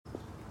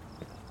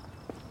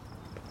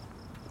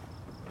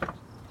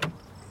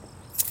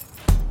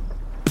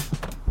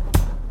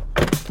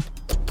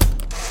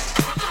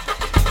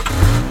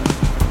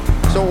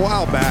So a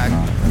while back,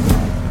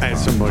 I had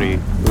somebody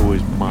who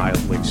was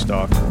mildly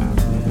stalking.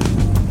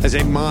 I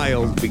say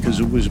mild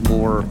because it was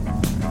more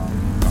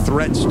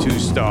threats to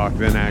stalk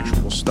than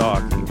actual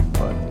stalking,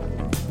 but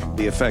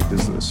the effect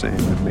is the same.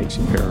 It makes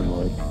you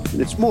paranoid.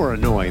 And it's more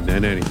annoying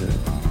than anything.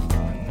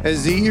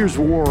 As the years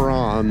wore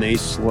on, they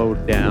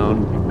slowed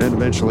down and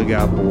eventually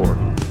got bored.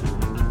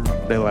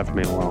 They left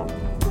me alone.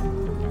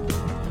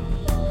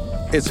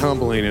 It's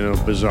humbling in a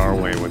bizarre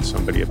way when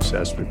somebody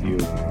obsessed with you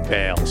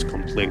bails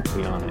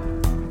completely on it.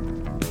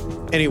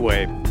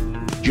 Anyway,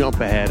 jump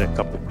ahead a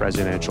couple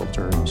presidential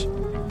terms.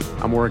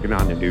 I'm working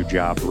on a new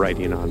job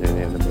writing on an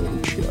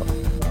animated show.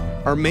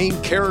 Our main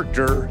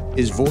character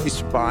is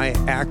voiced by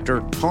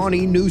actor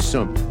Tawny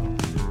Newsome.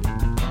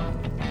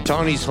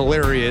 Tawny's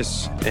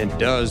hilarious and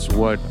does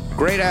what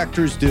great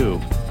actors do.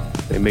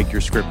 They make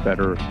your script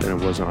better than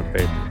it was on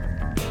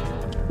paper.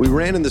 We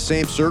ran in the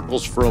same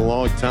circles for a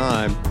long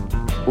time,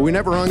 but we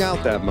never hung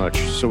out that much,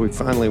 so we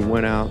finally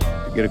went out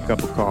to get a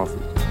cup of coffee.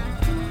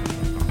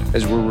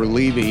 As we were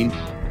leaving,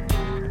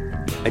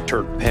 I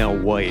turned pale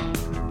white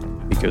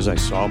because I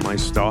saw my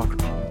stalker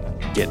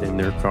getting in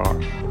their car.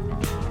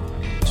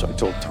 So I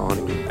told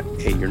Tawny,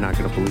 hey, you're not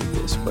going to believe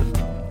this, but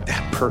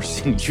that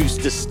person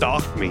used to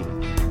stalk me.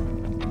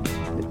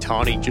 And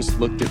Tawny just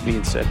looked at me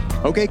and said,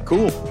 okay,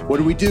 cool. What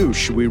do we do?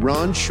 Should we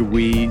run? Should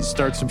we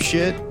start some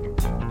shit?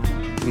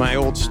 My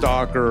old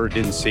stalker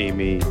didn't see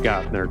me,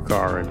 got in their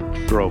car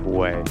and drove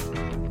away.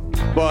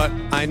 But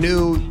I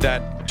knew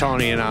that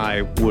Tawny and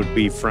I would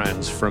be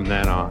friends from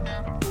then on.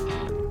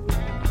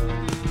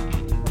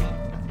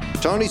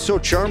 Tawny's so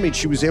charming,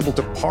 she was able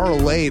to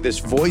parlay this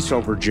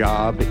voiceover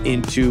job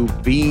into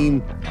being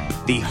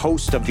the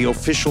host of the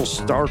official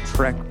Star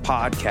Trek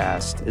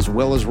podcast, as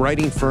well as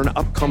writing for an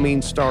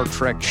upcoming Star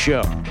Trek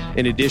show.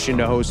 In addition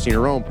to hosting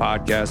her own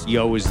podcast,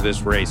 Yo, Is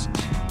This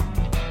Racist?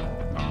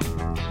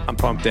 I'm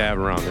pumped to have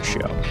her on the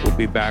show. We'll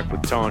be back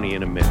with Tawny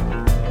in a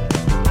minute.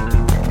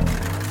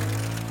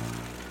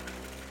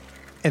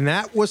 And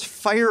that was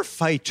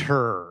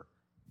FirefightHer.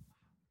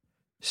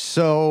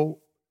 So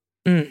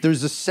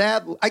there's a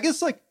sad, I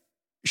guess, like,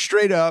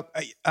 straight up,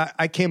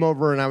 I came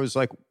over and I was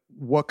like,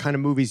 what kind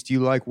of movies do you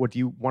like? What do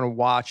you want to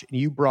watch? And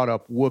you brought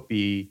up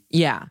Whoopi.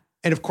 Yeah.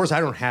 And of course, I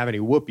don't have any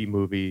Whoopi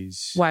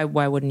movies. Why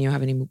wouldn't you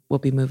have any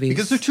Whoopi movies?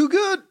 Because they're too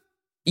good.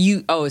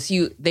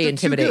 They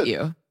intimidate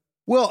you.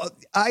 Well,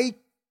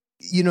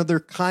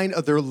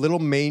 they're a little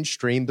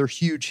mainstream. They're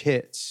huge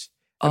hits.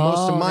 And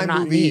most of my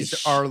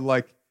movies are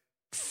like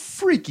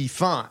freaky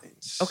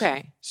finds.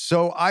 Okay.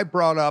 So I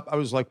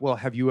was like, well,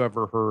 have you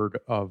ever heard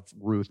of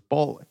Ruth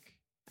Bullock?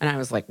 And I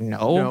was like,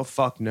 no. No,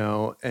 fuck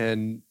no.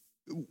 And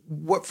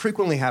what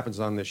frequently happens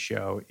on this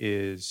show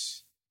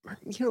is,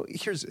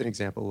 here's an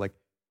example. Like,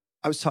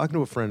 I was talking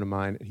to a friend of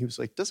mine and he was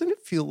like, doesn't it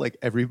feel like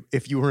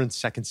if you were in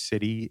Second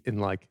City in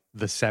like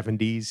the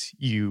 70s,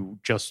 you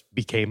just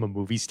became a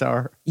movie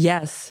star?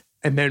 Yes.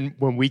 And then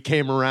when we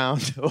came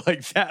around,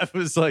 like that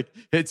was like,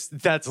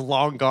 that's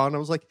long gone. I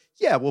was like,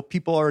 yeah, well,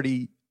 people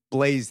already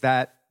blazed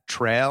that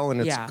trail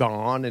and it's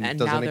gone and it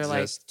doesn't now they're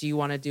exist. Like, do you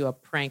want to do a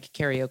prank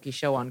karaoke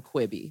show on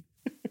Quibi?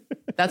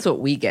 That's what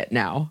we get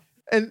now.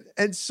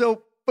 And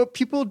so, but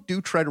people do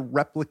try to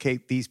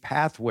replicate these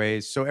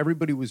pathways. So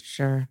everybody was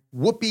sure.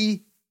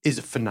 Whoopi is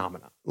a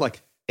phenomenon.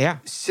 Like, yeah.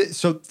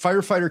 So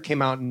FirefightHer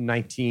came out in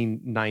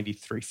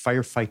 1993.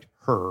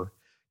 FirefightHer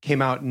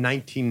came out in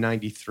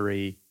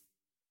 1993,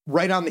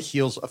 right on the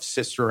heels of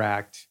Sister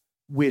Act,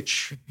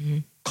 which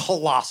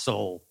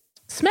colossal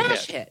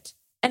smash hit.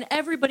 And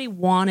everybody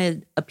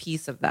wanted a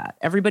piece of that.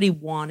 Everybody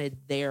wanted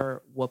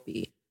their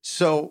Whoopi.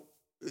 So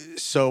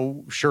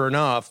sure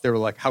enough, they were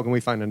like, how can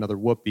we find another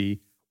Whoopi?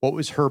 What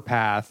was her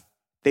path?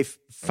 They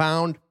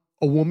found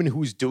a woman who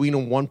was doing a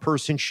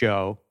one-person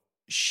show.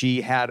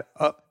 She had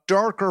a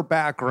darker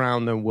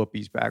background than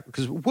Whoopi's background,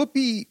 because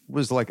Whoopi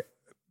was like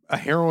a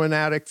heroin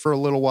addict for a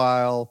little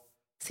while.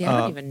 See, I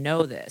don't even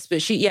know this,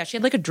 but she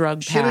had like a drug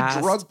past. She had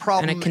a drug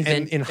problem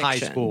and in high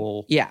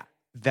school. Yeah.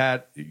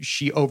 That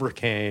she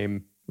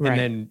overcame right. and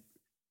then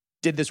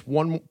did this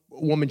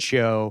one-woman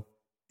show.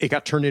 It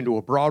got turned into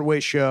a Broadway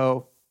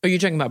show. Oh, you're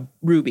talking about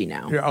Ruby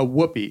now.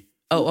 Whoopi.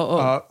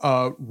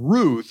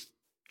 Ruth,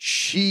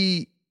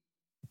 she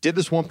did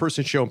this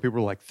one-person show and people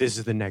were like, this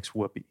is the next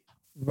Whoopi.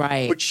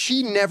 Right. But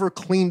she never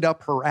cleaned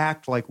up her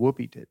act like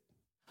Whoopi did.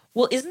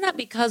 Well, isn't that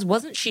because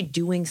wasn't she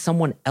doing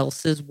someone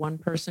else's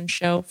one-person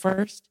show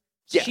first?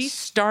 Yes. She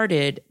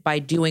started by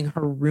doing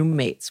her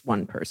roommate's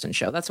one-person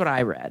show. That's what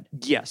I read.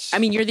 Yes. I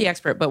mean, you're the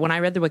expert, but when I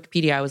read the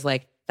Wikipedia, I was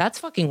like, that's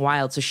fucking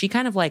wild. So she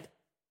kind of like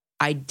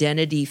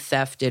identity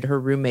thefted her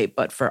roommate,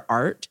 but for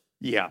art.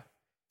 Yeah.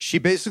 She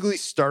basically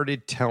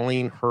started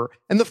telling her,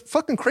 and the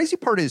fucking crazy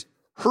part is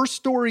her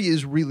story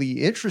is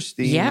really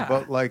interesting. Yeah.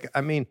 But like,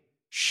 I mean,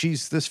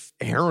 she's this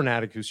heroin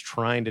addict who's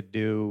trying to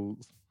do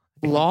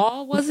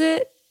law, was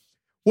it?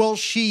 Well,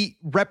 she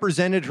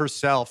represented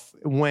herself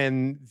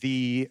when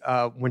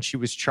she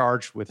was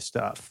charged with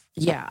stuff.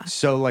 Yeah.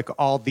 So like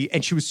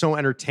and she was so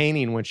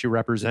entertaining when she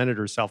represented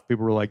herself.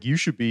 People were like, you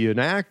should be an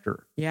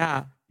actor.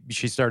 Yeah.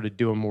 She started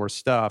doing more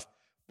stuff.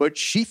 But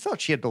she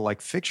thought she had to like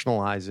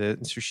fictionalize it.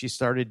 And so she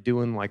started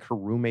doing like her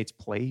roommates'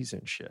 plays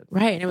and shit.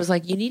 Right. And it was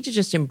like, you need to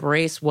just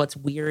embrace what's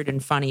weird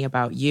and funny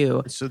about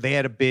you. So they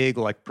had a big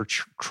like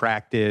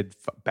protracted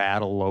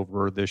battle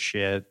over this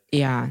shit.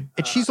 Yeah.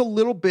 And she's a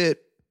little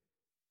bit,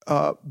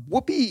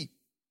 Whoopi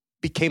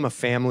became a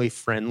family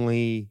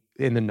friendly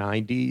in the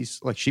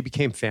 90s. Like she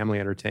became family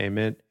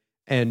entertainment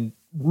and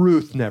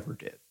Ruth never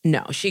did.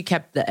 No, she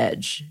kept the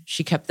edge.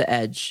 She kept the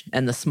edge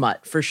and the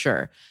smut for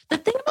sure. The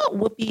thing about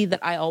Whoopi that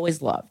I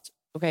always loved,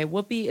 okay,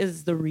 Whoopi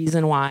is the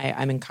reason why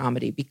I'm in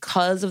comedy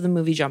because of the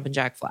movie Jumpin'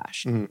 Jack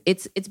Flash. Mm-hmm.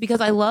 It's because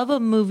I love a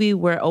movie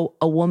where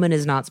a woman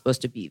is not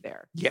supposed to be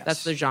there. Yes.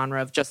 That's the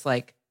genre of just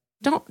like,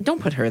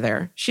 don't put her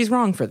there. She's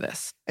wrong for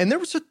this. And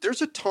there's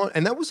a ton,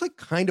 and that was like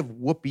kind of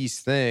Whoopi's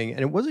thing.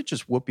 And it wasn't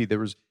just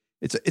Whoopi.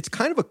 It's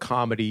kind of a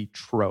comedy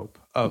trope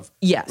of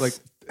like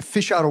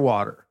fish out of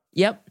water.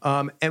 Yep.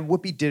 And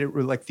Whoopi did it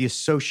with like The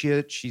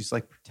Associate. She's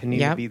like pretending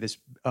to be this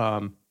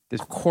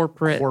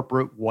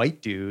corporate white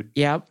dude.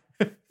 Yep.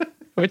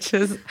 Which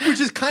is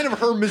kind of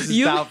her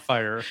Mrs.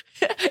 Doubtfire.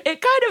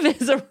 It kind of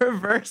is a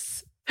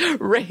reverse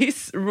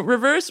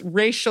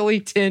racially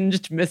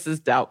tinged Mrs.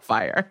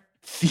 Doubtfire.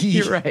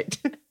 You're right.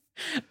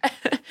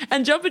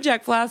 And Jumpin'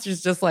 Jack Flash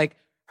is just like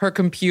her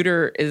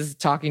computer is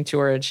talking to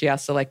her and she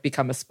has to like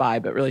become a spy,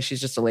 but really she's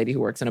just a lady who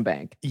works in a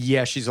bank.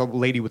 Yeah, she's a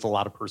lady with a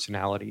lot of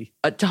personality.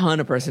 A ton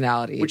of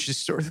personality. Which is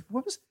sort of,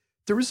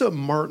 there was a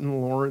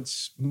Martin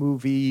Lawrence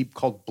movie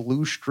called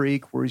Blue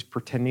Streak where he's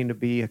pretending to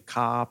be a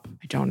cop.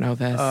 I don't know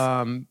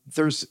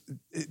this.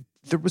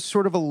 There was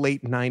sort of a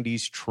late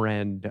 90s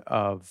trend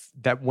of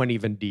that went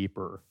even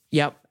deeper.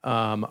 Yep.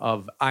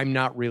 Of I'm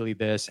not really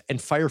this. And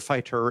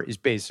FirefightHer is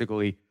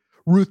basically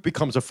Ruth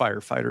becomes a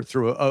firefighter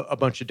through a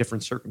bunch of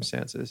different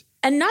circumstances.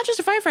 And not just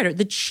a firefighter,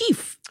 the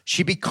chief.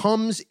 She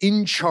becomes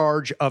in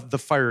charge of the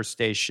fire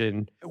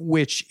station,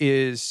 which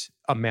is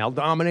a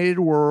male-dominated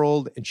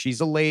world, and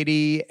she's a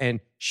lady, and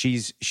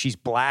she's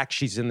black.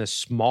 She's in this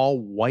small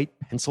white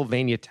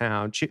Pennsylvania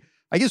town.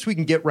 I guess we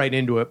can get right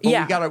into it,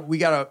 but we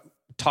gotta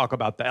talk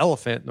about the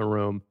elephant in the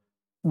room.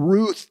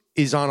 Ruth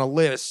is on a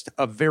list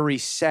of very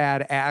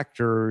sad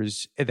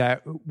actors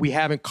that we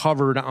haven't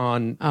covered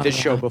on this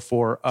show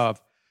before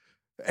of,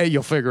 hey,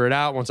 you'll figure it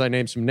out once I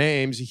name some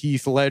names.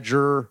 Heath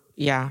Ledger.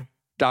 Yeah.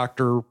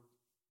 Dr.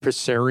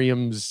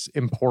 Pissarium's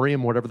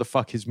Emporium, whatever the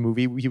fuck his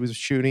movie he was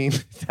shooting.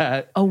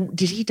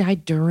 Did he die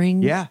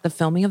during the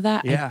filming of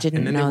that? Yeah. I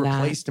didn't know that. And then they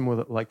replaced him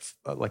with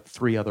like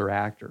three other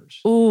actors.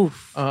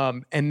 Oof.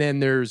 And then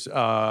there's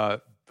the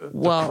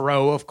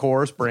Crow, of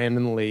course,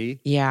 Brandon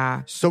Lee.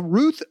 Yeah. So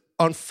Ruth,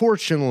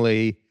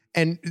 unfortunately,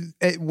 and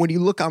when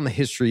you look on the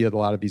history of a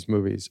lot of these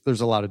movies,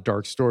 there's a lot of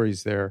dark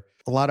stories there.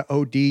 A lot of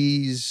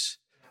ODs,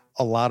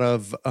 a lot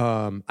of, the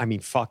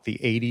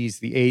 80s,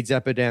 the AIDS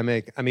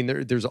epidemic. I mean,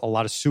 there's a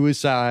lot of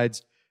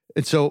suicides.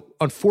 And so,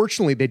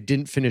 unfortunately, they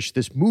didn't finish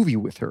this movie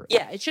with her.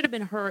 Yeah, it should have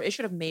been her. It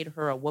should have made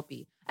her a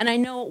Whoopi. And I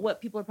know what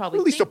people are probably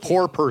at least thinking. A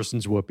poor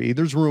person's Whoopi.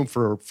 There's room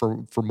for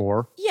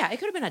more. Yeah, it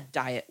could have been a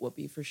diet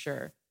Whoopi for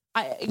sure.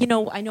 I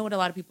know what a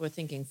lot of people are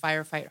thinking.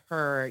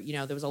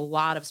 FirefightHer, there was a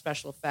lot of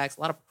special effects, a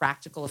lot of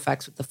practical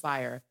effects with the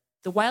fire.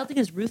 The wild thing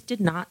is Ruth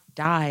did not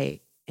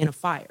die in a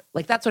fire.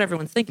 Like, that's what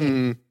everyone's thinking.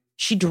 Mm.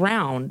 She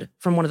drowned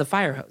from one of the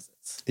fire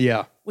hoses.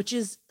 Yeah. Which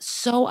is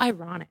so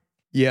ironic.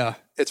 Yeah,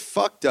 it's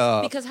fucked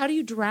up. Because how do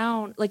you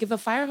drown? Like, if a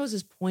fire hose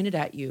is pointed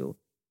at you,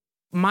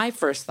 my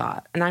first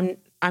thought, and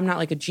I'm not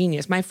like a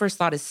genius, my first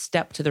thought is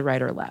step to the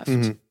right or left.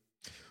 Mm-hmm.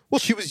 Well,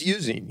 she was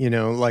using,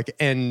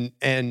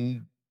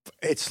 and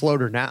it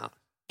slowed her down.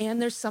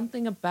 And there's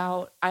something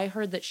about, I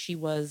heard that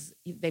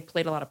they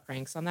played a lot of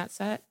pranks on that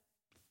set.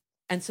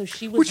 And so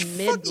she was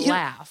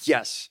mid-laugh.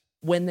 Yes.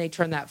 When they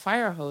turn that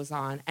fire hose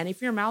on. And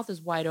if your mouth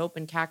is wide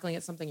open, cackling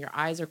at something, your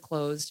eyes are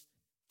closed,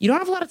 you don't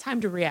have a lot of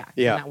time to react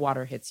when that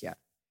water hits you.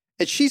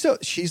 And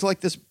she's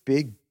like this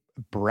big,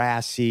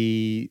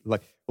 brassy,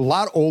 like a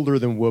lot older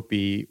than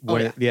Whoopi.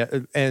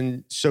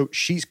 And so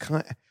she's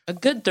kind of a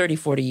good 30,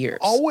 40 years.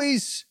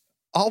 Always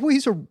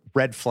a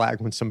red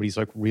flag when somebody's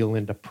like real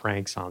into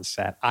pranks on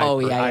set.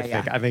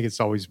 I think it's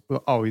always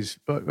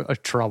a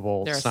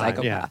trouble they're sign. A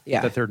psychopath.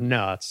 That they're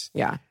nuts.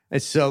 Yeah.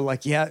 And so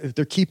if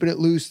they're keeping it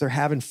loose, they're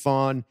having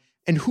fun.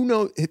 And who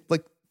knows,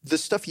 the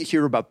stuff you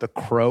hear about the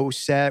Crow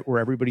set where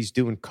everybody's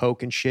doing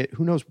coke and shit,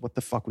 who knows what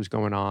the fuck was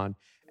going on.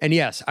 And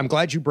yes, I'm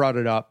glad you brought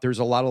it up. There's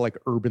a lot of like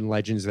urban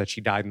legends that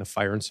she died in the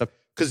fire and stuff.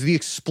 Because the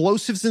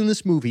explosives in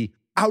this movie,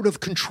 out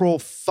of control,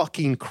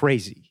 fucking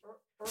crazy.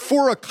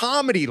 For a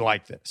comedy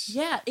like this.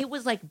 Yeah, it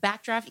was like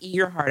Backdraft, Eat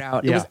Your Heart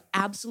Out. It was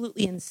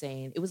absolutely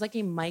insane. It was like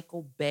a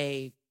Michael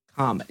Bay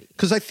comedy.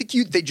 Because I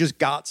think they just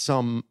got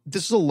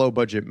this is a low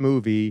budget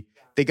movie.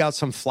 They got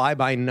some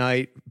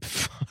fly-by-night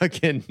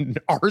fucking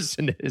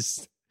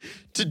arsonist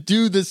to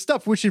do this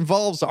stuff, which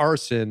involves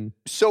arson.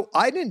 So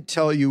I didn't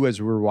tell you as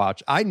we were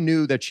watching. I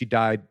knew that she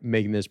died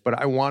making this, but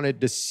I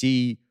wanted to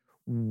see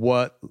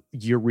what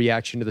your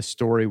reaction to the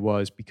story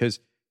was because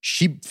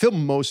she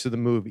filmed most of the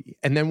movie.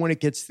 And then when it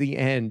gets to the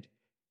end,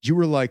 you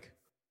were like,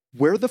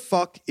 where the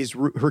fuck is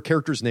her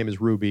character's name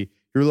is Ruby.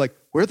 you're like,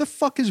 where the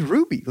fuck is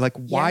Ruby? Like,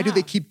 why do Yeah.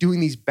 they keep doing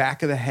these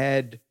back of the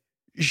head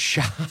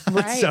shots?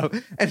 Right. So,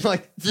 and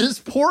like this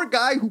poor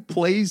guy who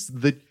plays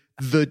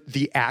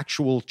the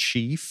actual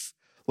chief,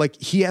 like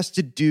he has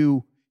to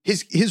do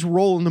his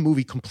role in the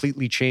movie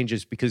completely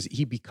changes because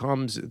he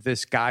becomes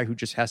this guy who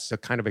just has to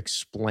kind of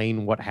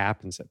explain what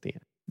happens at the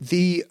end.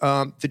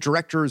 The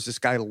director is this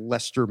guy,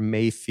 Lester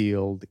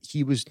Mayfield.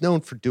 He was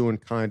known for doing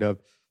kind of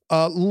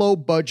low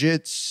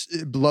budget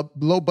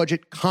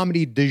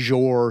comedy du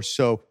jour.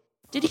 So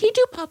Did he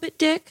do Puppet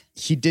Dick?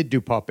 he did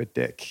do Puppet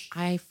Dick.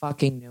 I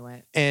fucking knew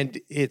it. And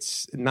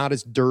it's not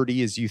as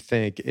dirty as you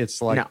think.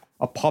 It's like No.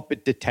 a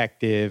puppet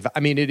detective. I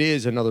mean, it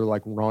is another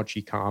like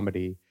raunchy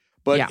comedy,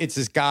 but Yeah. it's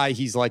this guy,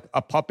 he's like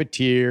a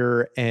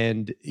puppeteer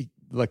and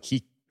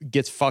he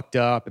gets fucked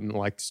up and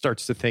like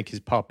starts to think his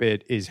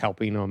puppet is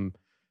helping him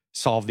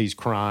solve these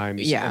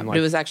crimes. Yeah, and, but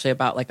it was actually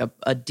about like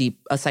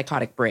a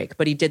psychotic break.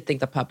 But he did think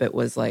the puppet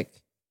was like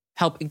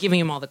giving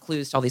him all the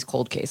clues to all these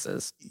cold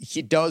cases.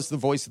 He does the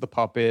voice of the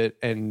puppet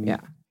and Yeah.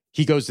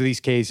 he goes to these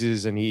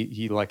cases and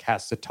he like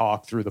has to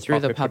talk through the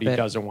puppet, but he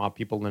doesn't want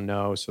people to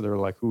know. So they're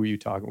like, who are you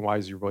talking? Why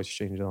is your voice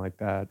changing like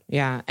that?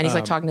 Yeah. And he's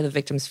like talking to the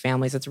victims'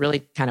 families. It's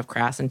really kind of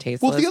crass and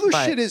tasteless. Well, the other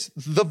shit is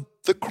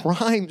the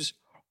crimes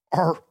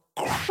are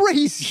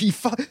crazy.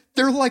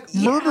 They're like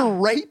murder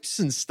rapes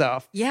and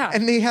stuff. Yeah.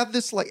 And they have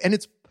this like, and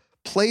it's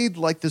played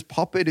like this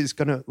puppet is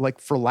gonna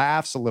like for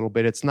laughs a little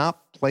bit. It's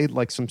not played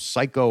like some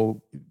psycho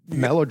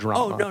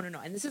melodrama. Oh, no.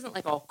 And this isn't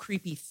like all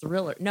creepy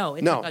thriller. No,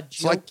 it's like a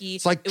jokey.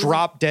 It's like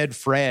Drop Dead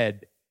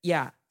Fred.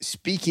 Yeah.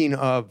 Speaking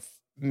of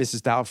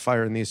Mrs.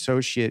 Doubtfire and the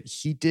Associate,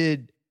 he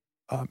did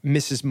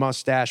Mrs.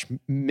 Mustache,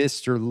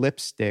 Mr.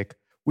 Lipstick,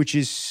 which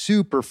is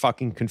super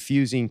fucking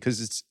confusing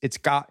because it's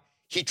got,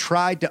 he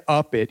tried to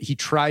up it. He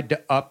tried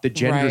to up the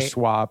gender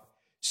swap.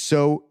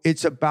 So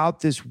it's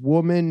about this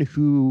woman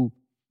who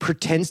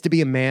pretends to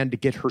be a man to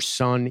get her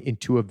son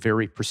into a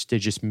very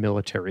prestigious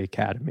military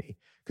academy.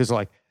 Because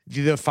like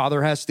the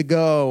father has to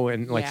go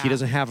and like he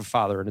doesn't have a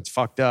father and it's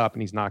fucked up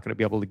and he's not going to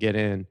be able to get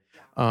in.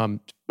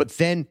 But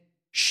then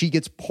she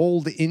gets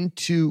pulled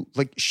into,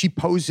 like she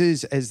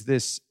poses as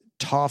this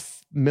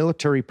tough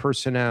military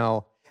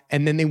personnel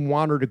and then they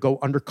want her to go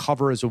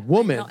undercover as a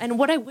woman. And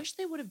what I wish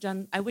they would have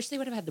done, I wish they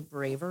would have had the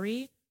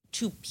bravery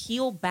to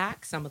peel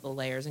back some of the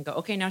layers and go,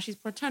 okay, now she's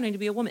pretending to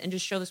be a woman and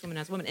just show this woman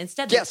as a woman.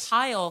 Instead, they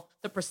pile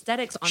the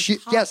prosthetics on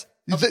top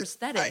of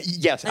prosthetics.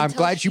 Yes, I'm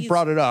glad you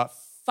brought it up.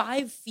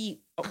 5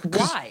 feet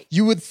wide.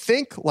 You would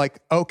think like,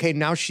 okay,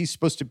 now she's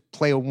supposed to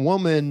play a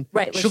woman.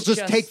 Right. She'll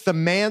just take the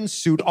man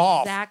suit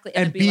off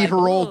and be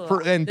her old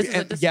person.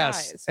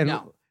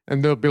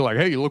 And they'll be like,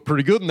 hey, you look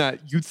pretty good in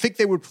that. You'd think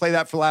they would play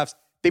that for laughs.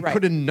 They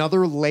put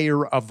another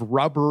layer of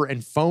rubber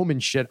and foam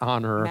and shit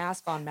on her.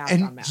 Mask on mask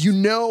and on mask. You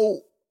know,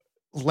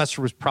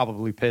 Lester was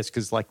probably pissed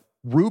because like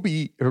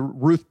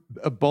Ruth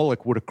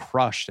Bullock would have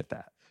crushed at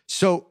that.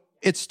 So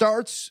it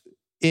starts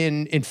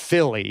in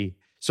Philly.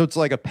 So it's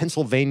like a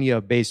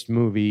Pennsylvania-based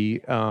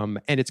movie. And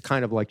it's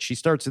kind of like she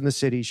starts in the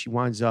city. She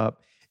winds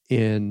up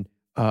in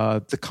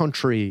the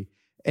country.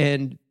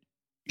 And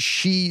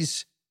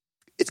it's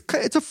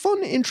a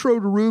fun intro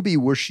to Ruby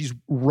where she's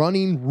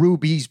running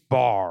Ruby's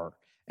bar.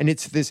 And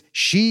it's this,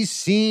 she's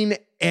seen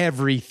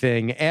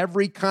everything,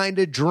 every kind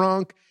of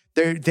drunk.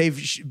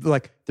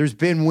 There's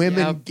been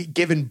women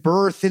giving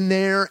birth in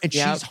there, and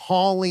she's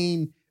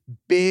hauling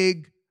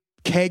big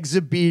kegs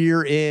of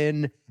beer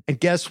in. And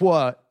guess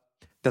what?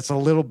 That's a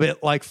little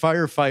bit like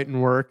firefighting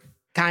work.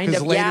 Kind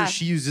of, because later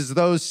she uses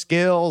those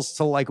skills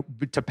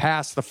to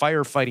pass the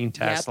firefighting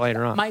test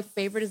later on. My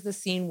favorite is the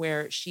scene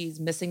where she's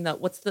missing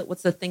what's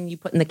the thing you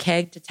put in the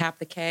keg to tap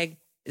the keg?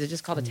 Is it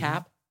just called a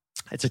tap?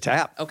 It's a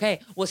tap. Okay.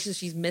 Well,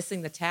 she's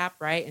missing the tap,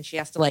 right? And she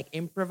has to like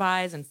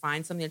improvise and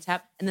find something to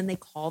tap. And then they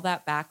call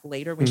that back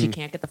later when she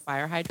can't get the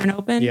fire hydrant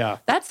open. Yeah.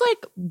 That's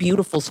like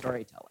beautiful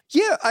storytelling.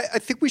 Yeah. I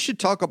think we should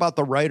talk about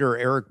the writer,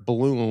 Eric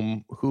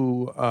Bloom,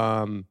 who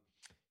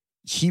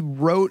he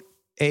wrote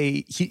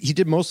he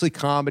did mostly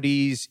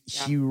comedies.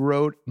 Yeah. He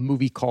wrote a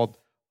movie called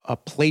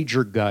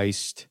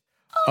Plagiargeist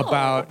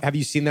about, have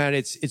you seen that?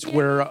 It's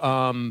where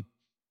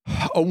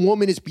a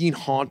woman is being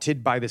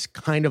haunted by this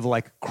kind of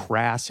like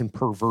crass and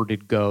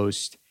perverted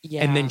ghost.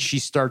 Yeah. And then she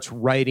starts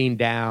writing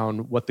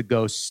down what the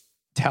ghost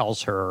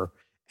tells her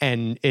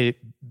and it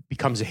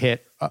becomes a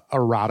hit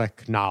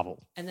erotic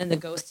novel. And then the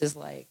ghost is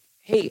like,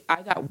 hey,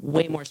 I got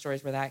way more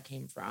stories where that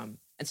came from.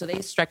 And so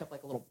they strike up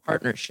like a little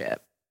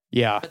partnership.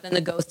 Yeah. But then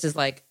the ghost is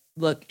like,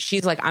 look,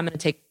 she's like, I'm going to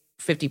take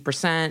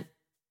 50%.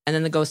 And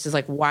then the ghost is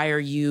like, why are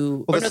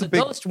you... Well, the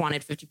ghost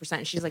wanted 50%.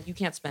 And she's like, you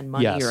can't spend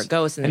money. You're a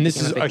ghost. And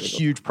this is a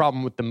huge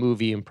problem with the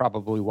movie and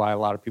probably why a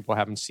lot of people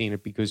haven't seen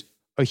it because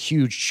a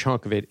huge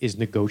chunk of it is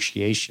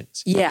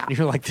negotiations. Yeah. And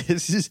you're like,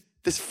 this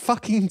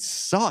fucking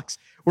sucks.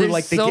 Where There's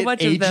like they so get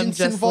much agents of them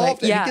just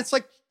involved like, and it gets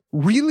like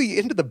really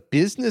into the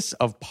business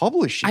of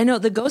publishing. I know.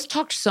 The ghost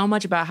talked so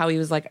much about how he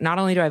was like, not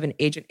only do I have an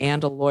agent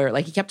and a lawyer,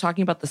 like he kept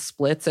talking about the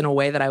splits in a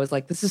way that I was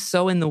like, this is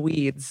so in the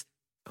weeds.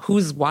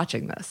 Who's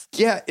watching this?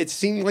 Yeah, it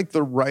seemed like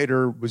the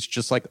writer was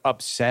just like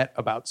upset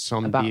about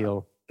some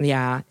deal.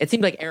 Yeah. It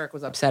seemed like Eric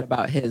was upset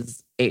about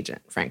his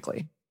agent,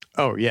 frankly.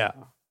 Oh, yeah.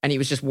 And he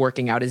was just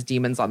working out his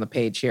demons on the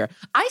page here.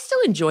 I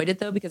still enjoyed it,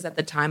 though, because at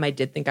the time I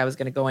did think I was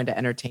going to go into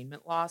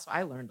entertainment law. So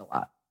I learned a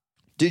lot.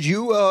 Did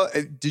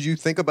you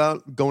think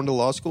about going to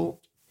law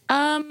school?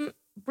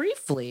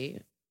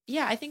 Briefly.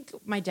 Yeah, I think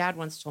my dad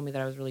once told me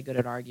that I was really good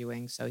at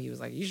arguing. So he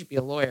was like, you should be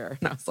a lawyer.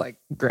 And I was like,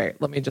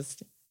 great. Let me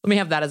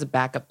have that as a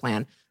backup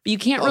plan. But you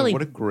can't really.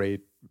 What a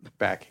great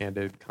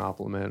backhanded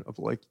compliment of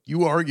like,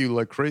 you argue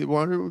like crazy.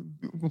 Why don't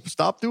you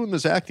stop doing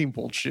this acting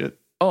bullshit?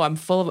 Oh, I'm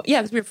full of.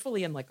 Yeah, because we were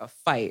fully in like a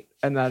fight.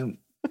 And then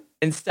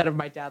instead of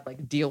my dad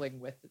like dealing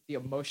with the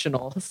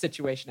emotional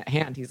situation at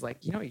hand, he's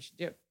like, you know what you should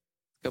do?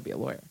 Go be a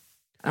lawyer.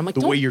 And I'm like,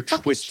 the way you're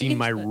twisting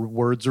my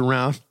words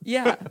around.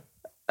 Yeah.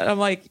 And I'm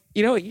like,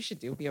 you know what you should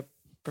do? Be a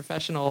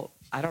professional,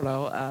 I don't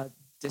know,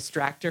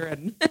 distractor.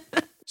 And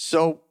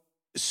so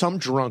some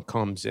drunk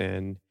comes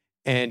in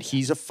and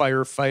he's a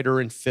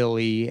firefighter in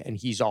Philly and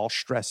he's all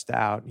stressed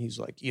out. And he's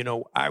like,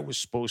 I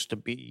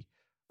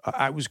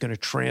was going to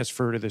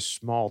transfer to this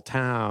small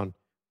town,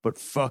 but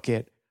fuck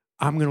it.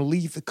 I'm going to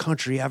leave the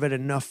country. I've had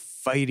enough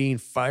fighting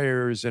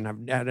fires and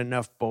I've had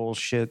enough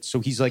bullshit. So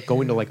he's like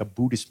going to like a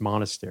Buddhist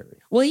monastery.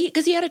 Well,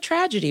 because he had a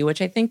tragedy,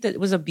 which I think that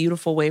was a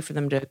beautiful way for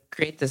them to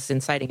create this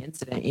inciting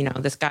incident.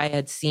 This guy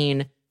had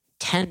seen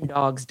 10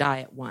 dogs die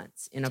at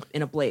once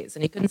in a blaze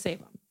and he couldn't save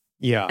them.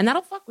 Yeah. And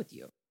that'll fuck with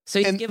you. So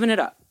he's giving it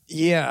up.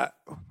 Yeah.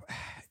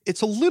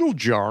 It's a little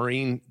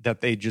jarring that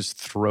they just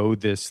throw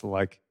this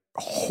like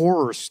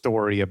horror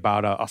story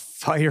about a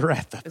fire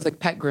at the... It was like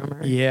pet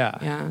groomer. Yeah.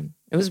 Yeah.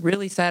 It was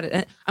really sad.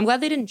 And I'm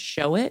glad they didn't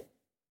show it,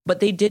 but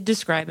they did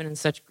describe it in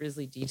such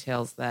grisly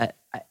details that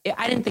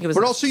I didn't think it was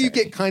But necessary. also you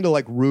get kind of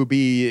like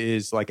Ruby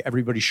is like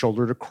everybody's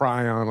shoulder to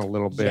cry on a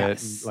little bit.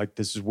 Yes. And like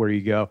this is where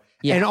you go.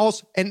 Yeah. And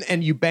also,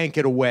 and you bank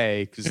it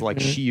away because like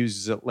she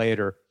uses it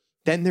later.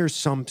 Then there's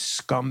some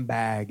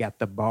scumbag at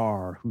the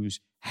bar who's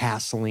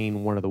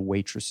hassling one of the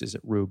waitresses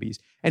at Ruby's.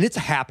 And it's a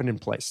happening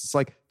place. It's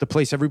like the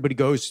place everybody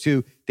goes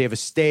to. They have a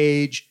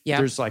stage. Yep.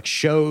 There's like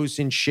shows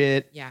and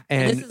shit. Yeah.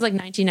 And this is like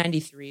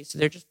 1993. So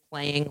they're just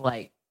playing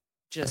like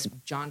just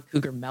John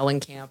Cougar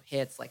Mellencamp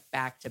hits like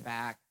back to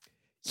back.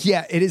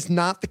 yeah, it is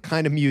not the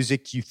kind of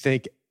music you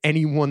think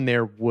anyone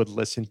there would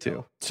listen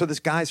to. So this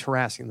guy's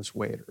harassing this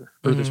waiter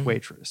or this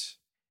waitress.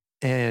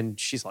 And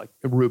she's like,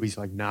 Ruby's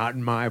like, not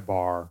in my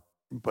bar.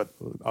 But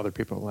other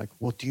people are like,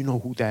 well, do you know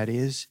who that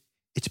is?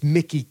 It's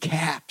Mickey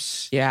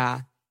Caps.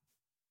 Yeah.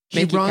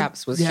 Mickey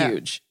Caps was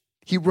huge.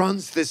 He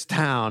runs this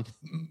town,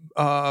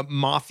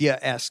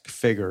 mafia-esque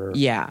figure.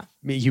 Yeah. I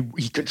mean,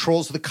 he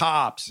controls the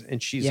cops.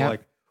 And she's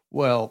like,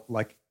 well,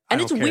 like, and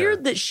it's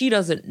weird that she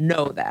doesn't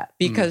know that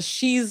because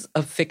she's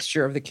a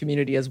fixture of the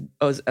community as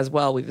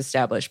well, we've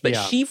established. But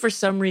she, for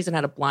some reason,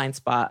 had a blind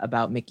spot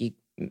about Mickey,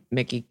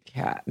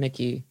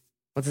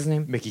 what's his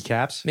name? Mickey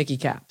Caps? Mickey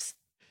Caps.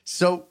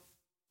 So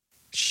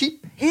she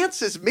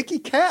pantses Mickey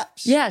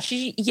Caps. Yeah,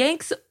 she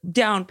yanks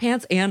down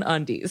pants and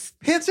undies.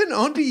 Pants and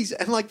undies,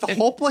 and like the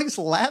whole place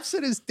laughs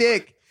at his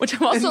dick. Which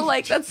I'm also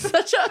like, that's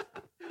such a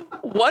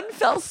one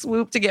fell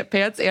swoop to get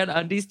pants and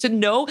undies, to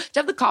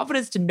have the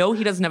confidence to know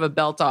he doesn't have a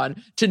belt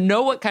on, to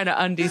know what kind of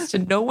undies, to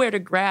know where to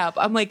grab.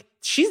 I'm like,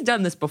 she's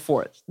done this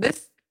before.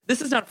 This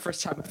is not a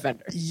first time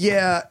offender.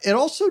 Yeah, it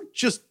also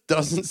just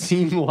doesn't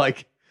seem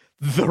like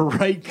the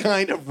right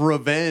kind of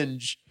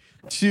revenge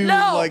to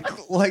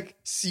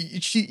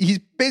he's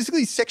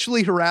basically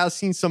sexually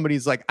harassing somebody.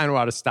 He's like, I know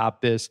how to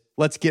stop this.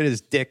 Let's get his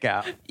dick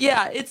out.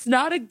 Yeah, it's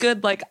not a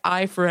good like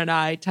eye for an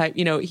eye type.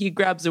 He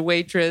grabs a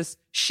waitress.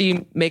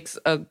 She makes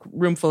a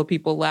room full of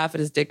people laugh at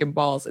his dick and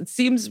balls. It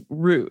seems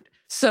rude.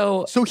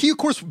 So he, of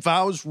course,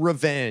 vows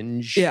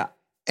revenge. Yeah.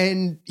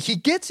 And he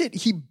gets it.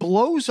 He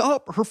blows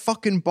up her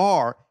fucking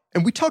bar.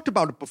 And we talked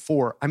about it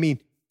before. I mean,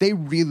 they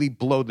really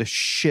blow the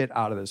shit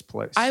out of this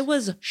place. I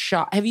was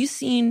shocked. Have you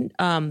seen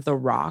The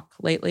Rock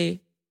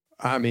lately?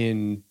 I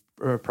mean,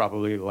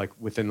 probably like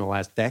within the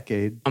last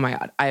decade. Oh my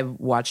God. I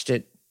watched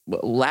it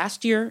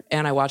last year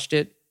and I watched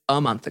it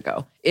a month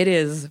ago. It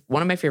is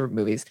one of my favorite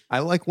movies. I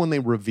like when they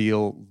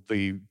reveal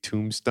the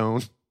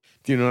tombstone.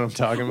 Do you know what I'm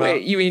talking about?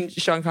 Wait, you mean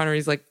Sean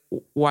Connery's like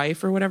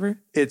wife or whatever?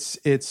 It's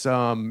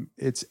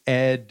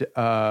Ed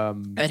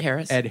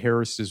Harris. Ed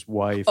Harris's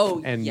wife.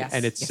 Oh, and yes.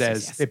 And it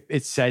says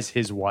it says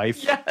his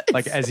wife. Yeah,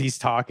 like as he's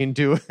talking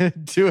to it. It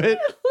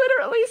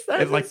literally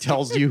says it like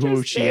tells you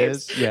who she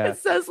is. Yeah. It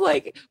says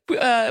like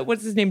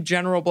what's his name?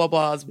 General blah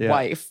blah's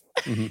wife.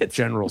 Mm-hmm.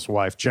 General's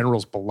wife.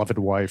 General's beloved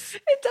wife.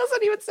 It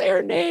doesn't even say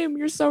her name.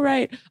 You're so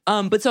right.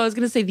 But so I was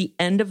gonna say the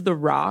end of The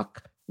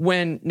Rock,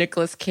 when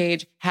Nicolas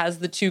Cage has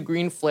the two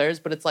green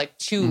flares, but it's like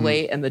too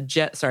late and the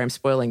jet... Sorry, I'm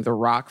spoiling The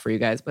Rock for you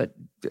guys, but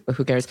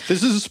who cares?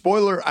 This is a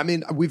spoiler. I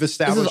mean, we've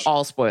established... This is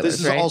all spoilers, This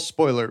is right? all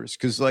spoilers,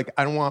 because like,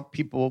 I don't want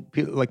people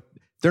like...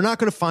 They're not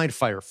going to find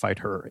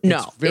FirefightHer. No,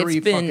 it's very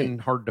fucking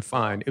hard to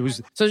find. It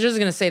was... So I was just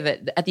going to say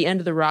that at the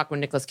end of The Rock,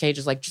 when Nicolas Cage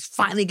is like, just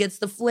finally gets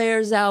the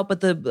flares out,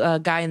 but the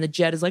guy in the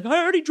jet is like,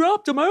 I already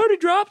dropped him.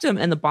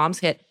 And the bombs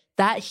hit.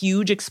 That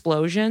huge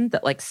explosion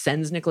that like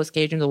sends Nicolas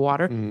Cage into the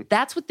water,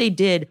 that's what they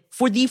did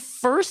for the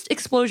first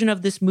explosion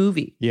of this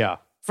movie. Yeah.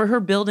 for her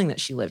building that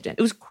she lived in.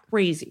 It was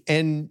crazy.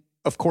 And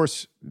of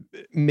course,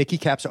 Mickey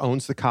Caps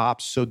owns the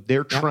cops, so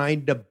they're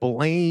trying to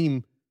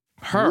blame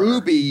her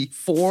Ruby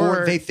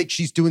for they think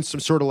she's doing some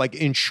sort of like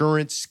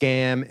insurance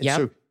scam. And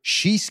so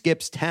she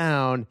skips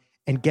town,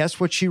 and guess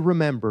what she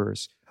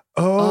remembers?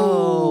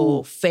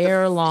 Oh,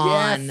 Fairlawn.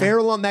 Yeah,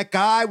 Fairlawn. That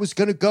guy was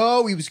going to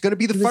go. He was going to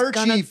be the fire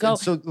chief. And,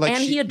 so, like,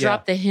 he had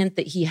dropped the hint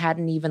that he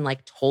hadn't even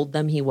like told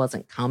them he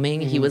wasn't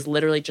coming. He was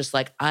literally just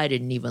like, I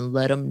didn't even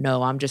let him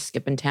know. I'm just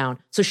skipping town.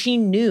 So she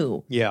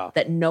knew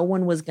that no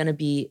one was going to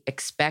be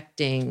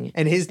expecting.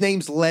 And his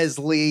name's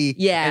Leslie.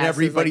 Yeah. And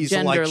everybody's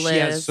like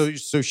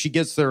so she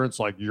gets there and it's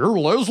like, you're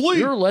Leslie?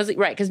 You're Leslie.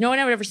 Right. Because no one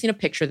had ever seen a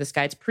picture of this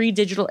guy. It's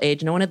pre-digital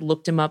age. No one had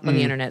looked him up on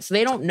the internet. So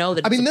they don't know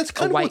that that's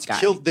kind of what's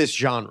killed this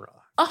genre.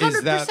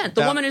 100%.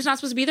 The woman who's not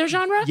supposed to be their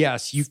genre?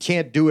 Yes, you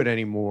can't do it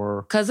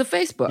anymore. Because of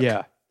Facebook.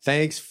 Yeah.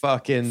 Thanks,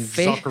 fucking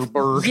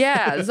Zuckerberg.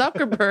 Yeah,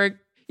 Zuckerberg.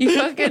 You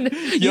fucking,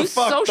 you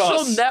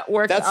social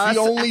network. That's the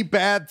only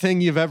bad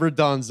thing you've ever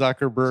done,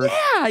 Zuckerberg.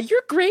 Yeah,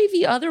 you're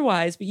gravy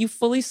otherwise, but you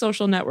fully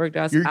social networked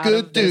us. You're a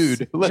good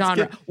dude.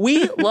 Genre.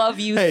 We love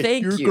you.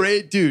 Thank you. You're a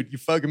great dude. You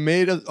fucking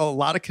made a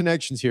lot of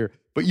connections here,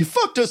 but you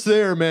fucked us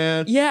there,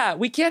 man. Yeah,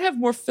 we can't have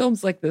more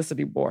films like this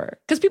anymore.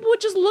 Because people would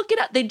just look it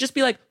up. They'd just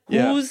be like,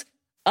 who's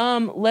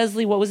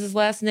Leslie, what was his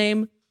last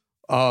name?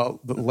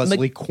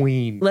 Leslie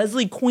Queen.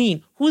 Leslie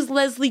Queen. Who's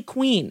Leslie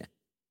Queen?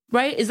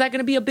 Right? Is that going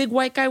to be a big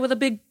white guy with a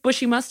big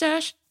bushy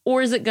mustache?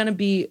 Or is it going to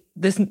be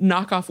this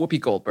knockoff Whoopi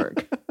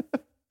Goldberg?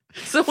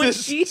 So when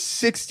this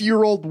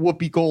 60-year-old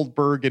Whoopi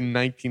Goldberg in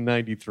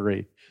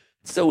 1993.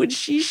 So when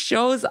she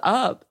shows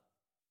up,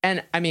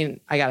 and I mean,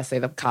 I got to say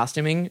the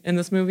costuming in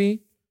this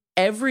movie,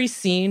 every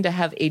scene to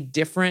have a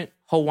different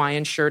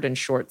Hawaiian shirt and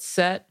shorts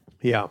set.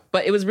 Yeah.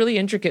 But it was really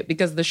intricate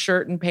because the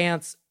shirt and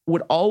pants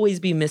would always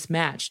be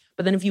mismatched.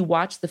 But then if you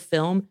watch the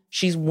film,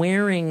 she's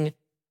wearing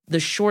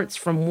the shorts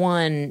from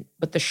one,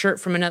 but the shirt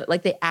from another.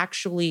 Like they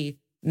actually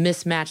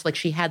mismatched. Like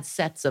she had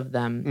sets of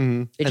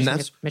them. They just and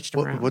that's mixed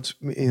them around. What's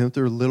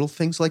there are little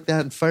things like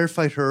that in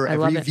FirefightHer.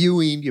 Every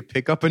viewing, you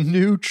pick up a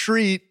new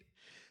treat.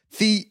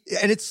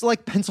 And it's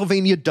like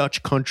Pennsylvania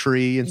Dutch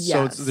country, and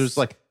so there's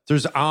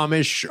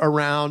Amish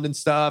around and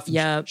stuff.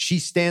 Yeah, she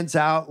stands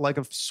out like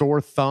a sore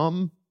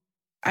thumb.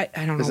 I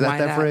don't know why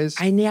that phrase.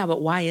 Yeah, but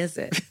why is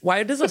it?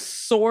 Why does a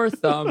sore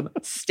thumb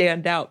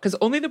stand out? Because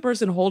only the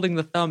person holding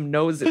the thumb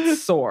knows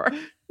it's sore.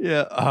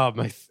 Yeah.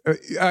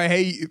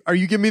 Hey, are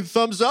you giving me the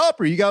thumbs up,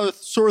 or you got a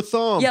sore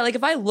thumb? Yeah, like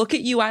if I look at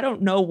you, I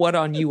don't know what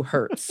on you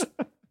hurts.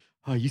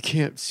 Oh, you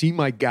can't see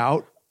my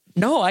gout?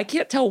 No, I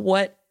can't tell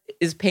what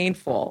is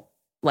painful.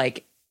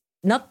 Like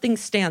nothing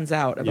stands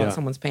out about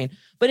someone's pain.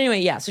 But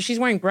anyway, so she's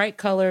wearing bright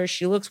colors.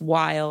 She looks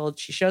wild.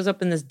 She shows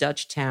up in this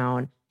Dutch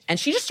town. And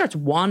she just starts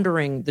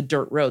wandering the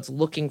dirt roads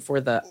looking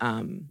for the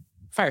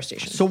fire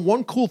station. So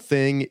one cool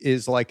thing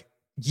is like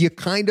you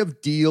kind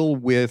of deal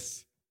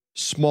with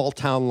small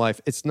town life.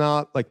 It's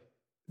not like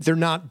they're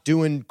not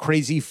doing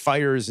crazy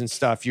fires and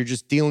stuff. You're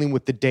just dealing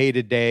with the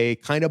day-to-day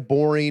kind of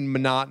boring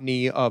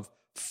monotony of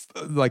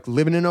like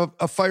living in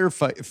a fire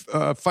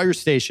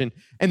station.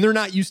 And they're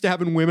not used to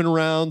having women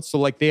around. So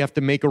like they have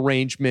to make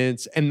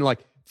arrangements. And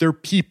like there are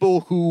people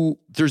who,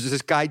 there's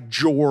this guy,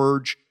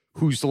 George,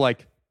 who's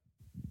like,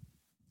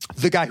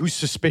 the guy who's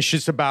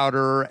suspicious about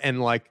her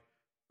and like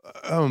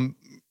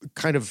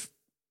kind of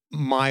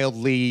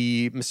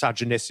mildly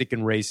misogynistic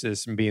and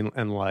racist and being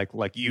and like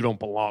you don't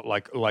belong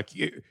like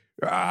you,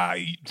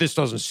 this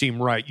doesn't seem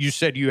right. You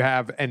said you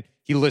have, and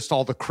he lists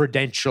all the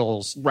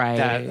credentials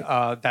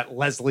that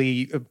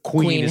Leslie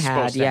Queen is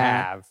supposed to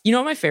have. You know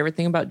what my favorite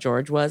thing about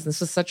George was?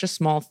 This was such a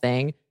small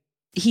thing.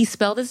 He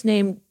spelled his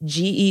name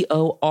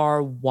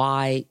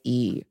Georye.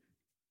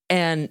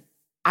 And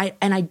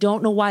I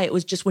don't know why. It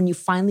was just when you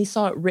finally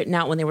saw it written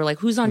out when they were like,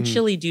 who's on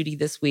chili duty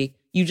this week?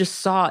 You just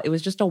saw it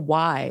was just a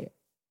Y.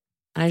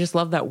 And I just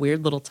love that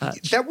weird little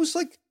touch. That was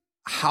like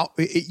how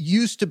it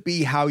used to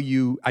be how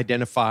you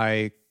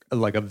identify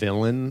like a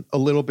villain a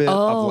little bit.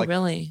 Oh, of like,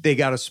 really? They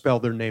got to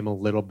spell their name a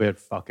little bit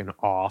fucking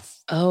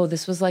off. Oh,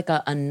 this was like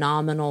a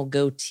nominal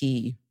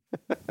goatee.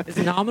 Is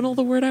nominal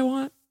the word I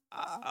want?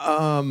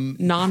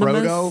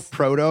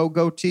 Proto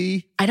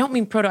goatee. I don't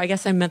mean proto. I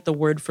guess I meant the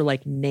word for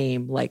like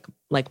name, like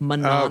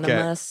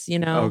mononymous. Okay. You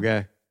know.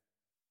 Okay.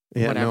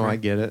 Yeah. Whatever. No, I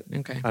get it.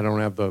 Okay. I don't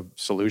have the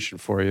solution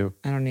for you.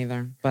 I don't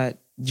either. But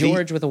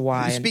George with a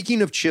Y.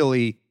 Speaking of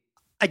chili,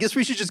 I guess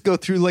we should just go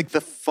through like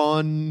the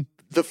fun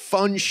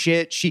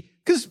shit.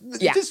 Because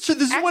this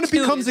is when it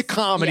becomes a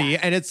comedy,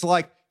 and it's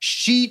like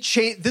she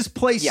changed. This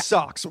place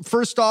sucks.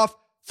 First off,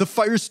 the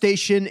fire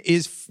station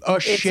is a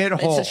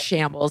shithole. It's a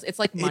shambles. It's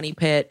like Money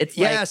Pit. It's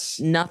like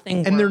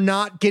nothing. And they're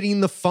not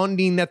getting the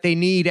funding that they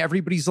need.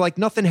 Everybody's like,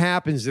 nothing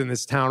happens in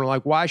this town.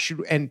 Like, why should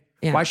we?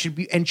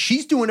 And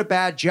she's doing a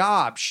bad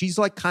job. She's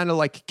like kind of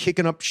like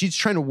kicking up. She's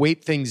trying to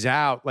wait things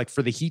out, like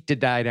for the heat to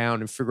die down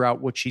and figure out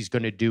what she's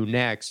going to do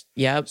next.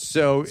 Yep.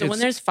 So when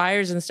there's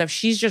fires and stuff,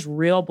 she's just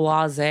real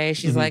blasé.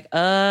 She's like,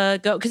 go.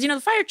 Because,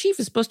 the fire chief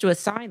is supposed to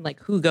assign like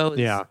who goes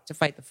to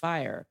fight the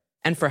fire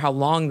and for how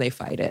long they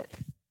fight it.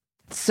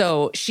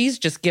 So she's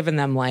just given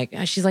them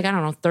she's like, I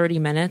don't know, 30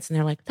 minutes. And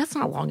they're like, that's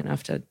not long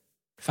enough to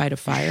fight a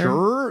fire.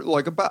 Sure.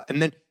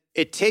 And then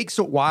it takes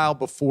a while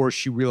before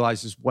she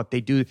realizes what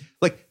they do.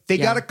 Like they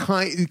got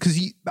to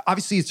because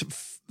obviously it's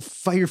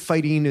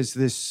firefighting is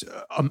this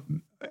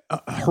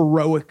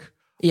heroic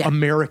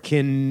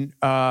American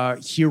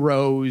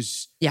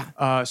heroes.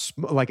 Yeah.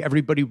 Like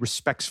everybody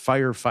respects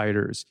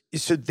firefighters.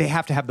 So they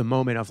have to have the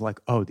moment of like,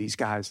 oh, these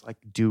guys like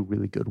do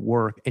really good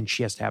work. And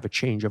she has to have a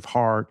change of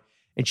heart.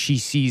 And she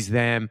sees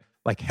them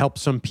like help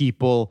some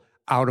people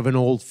out of an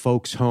old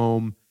folks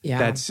home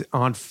that's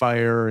on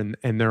fire. And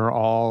they're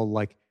all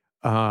like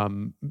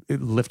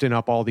lifting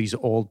up all these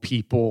old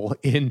people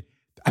in.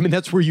 I mean,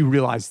 that's where you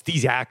realize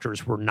these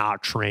actors were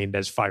not trained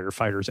as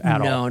firefighters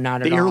at all. No,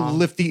 not at all.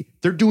 all.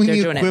 They're doing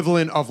the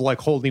equivalent of like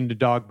holding the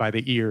dog by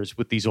the ears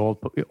with these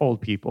old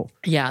people.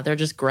 Yeah, they're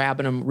just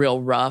grabbing them real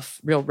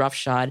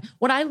roughshod.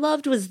 What I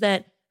loved was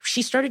that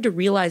she started to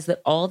realize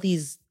that all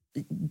these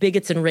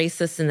bigots and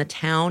racists in the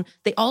town,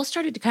 they all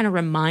started to kind of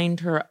remind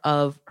her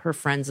of her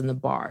friends in the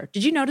bar.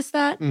 Did you notice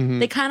that? Mm-hmm.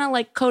 They kind of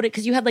like coded,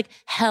 because you had like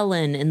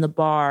Helen in the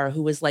bar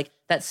who was like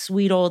that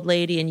sweet old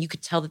lady, and you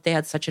could tell that they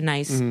had such a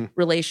nice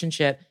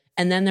relationship.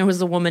 And then there was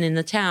a woman in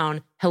the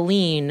town,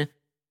 Helene,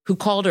 who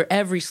called her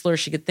every slur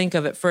she could think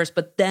of at first,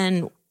 but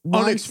then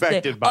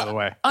unexpected, by the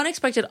way.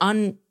 Unexpected,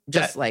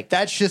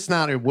 that's just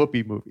not in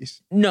Whoopi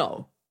movies.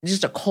 No,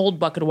 just a cold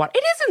bucket of water.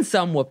 It is in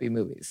some Whoopi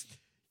movies.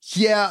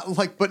 Yeah,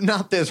 like, but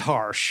not this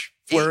harsh.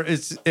 Where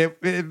it's in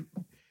a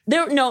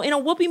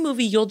Whoopi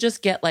movie, you'll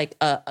just get like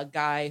a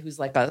guy who's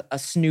like a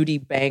snooty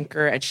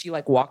banker, and she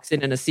like walks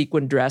in a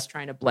sequin dress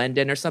trying to blend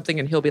in or something,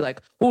 and he'll be like,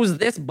 "Who's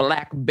this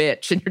black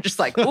bitch?" And you're just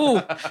like,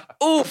 "Ooh,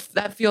 oof."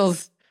 That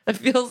feels.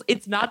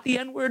 It's not the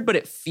N-word, but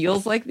it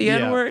feels like the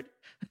N-word.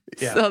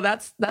 Yeah. So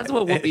that's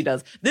what Whoopi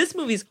does. This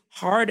movie's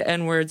hard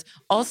N-words,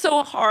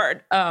 also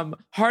hard R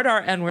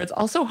N-words,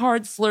 also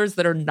hard slurs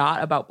that are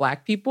not about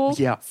black people.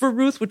 Yeah. For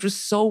Ruth, which was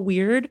so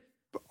weird.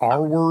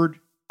 R-word,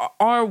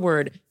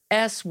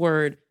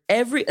 S-word,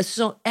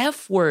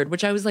 F-word,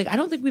 which I was like, I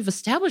don't think we've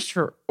established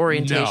her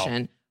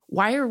orientation. No.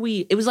 Why are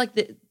we? It was like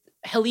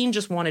Helene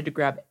just wanted to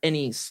grab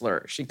any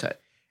slur she could.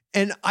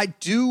 And I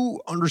do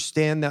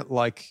understand that,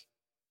 like,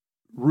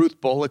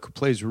 Ruth Bullock, who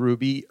plays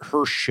Ruby,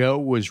 her show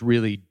was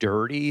really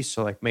dirty.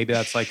 So like maybe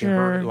that's like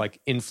her like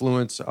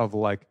influence of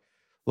like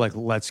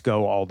let's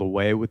go all the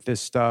way with this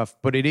stuff.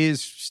 But it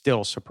is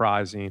still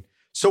surprising.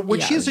 So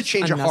when she has a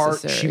change of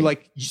heart, she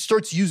like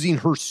starts using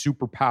her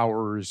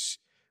superpowers,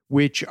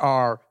 which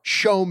are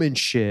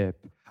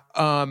showmanship,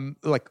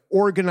 like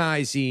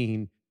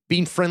organizing,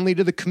 being friendly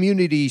to the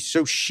community.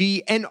 So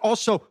and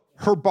also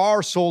her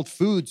bar sold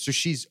food. So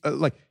she's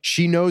like,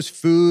 she knows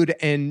food,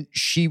 and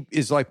she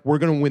is like, we're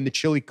going to win the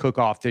chili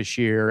cook-off this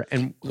year.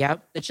 And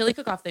yep, the chili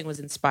cook-off thing was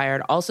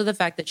inspired. Also the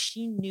fact that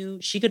she knew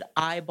she could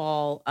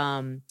eyeball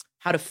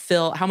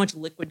how much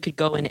liquid could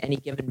go in any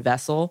given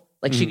vessel.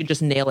 Like she could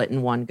just nail it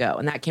in one go.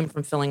 And that came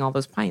from filling all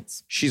those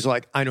pints. She's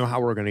like, I know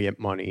how we're going to get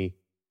money.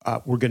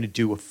 We're going to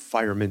do a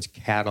fireman's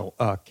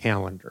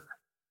calendar.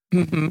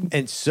 Mm-hmm.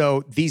 And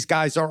so these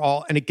guys are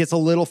all, and it gets a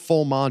little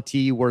full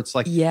Monty where it's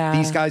like,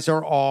 these guys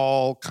are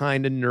all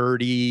kind of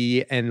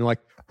nerdy, and like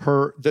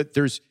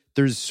there's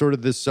sort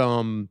of this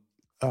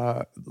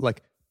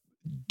like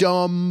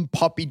dumb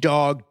puppy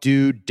dog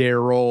dude,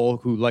 Daryl,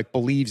 who like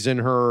believes in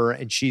her,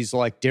 and she's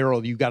like,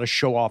 Daryl, you got to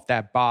show off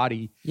that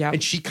body. Yeah.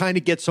 And she kind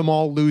of gets them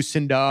all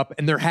loosened up,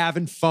 and they're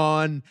having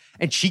fun,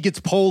 and she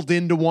gets pulled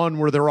into one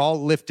where they're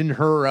all lifting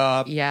her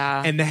up.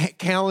 Yeah. And the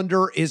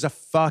calendar is a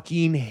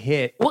fucking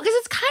hit. Well, because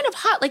it's kind of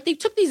hot. Like they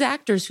took these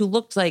actors who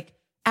looked like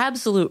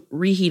absolute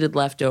reheated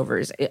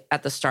leftovers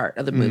at the start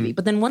of the movie.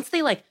 But then once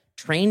they like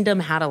trained them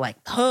how to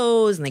like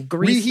pose and they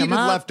greased them up.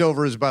 Reheated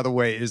leftovers, by the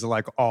way, is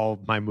like all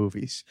my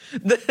movies.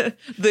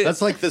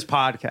 That's like this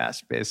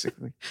podcast,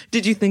 basically.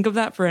 Did you think of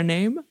that for a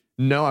name?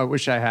 No, I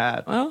wish I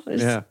had. Well,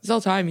 it's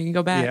all time. You can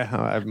go back. Yeah,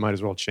 I might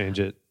as well change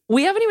it.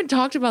 We haven't even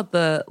talked about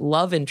the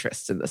love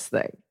interest in this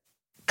thing.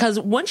 Because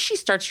once she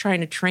starts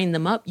trying to train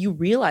them up, you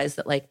realize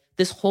that like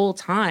this whole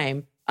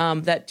time,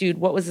 that dude,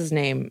 what was his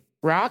name?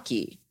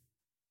 Rocky,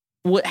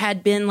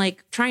 had been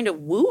like trying to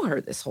woo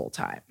her this whole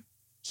time.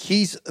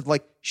 He's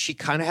like, she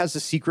kind of has a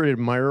secret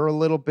admirer a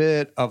little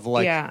bit of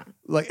like,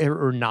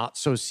 or not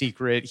so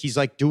secret. He's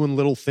like doing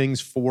little things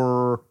for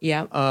her.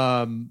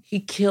 Yeah. He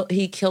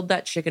killed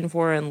that chicken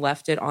for her and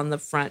left it on the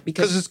front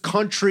because it's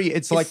country.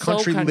 It's like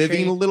country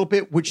living a little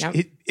bit, which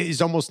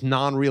is almost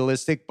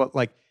non-realistic, but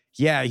like,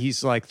 yeah,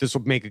 he's like, this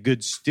will make a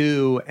good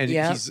stew. And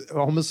he's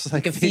almost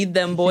like... You can feed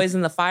them boys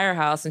in the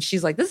firehouse. And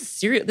she's like, this is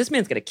serious. This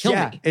man's going to kill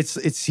me. It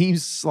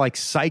seems like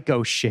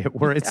psycho shit,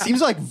 where it seems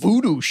like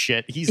voodoo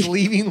shit. He's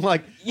leaving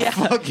like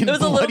fucking There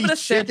was a little bit of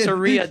chicken.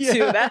 Santeria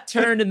too. That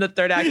turned in the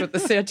third act with the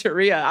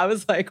Santeria. I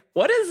was like,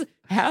 what is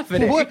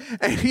happening?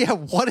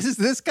 What is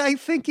this guy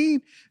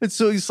thinking? And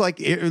so he's like,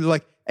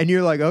 And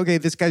you're like, okay,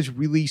 this guy's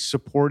really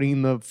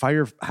supporting the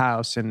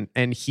firehouse,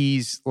 and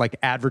he's like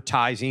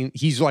advertising.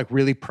 He's like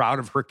really proud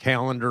of her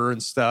calendar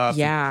and stuff.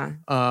 Yeah.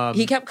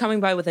 He kept coming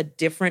by with a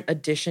different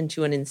addition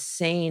to an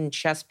insane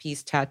chest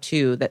piece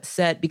tattoo that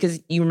said,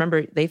 because you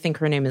remember, they think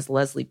her name is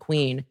Leslie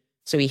Queen.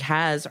 So he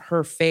has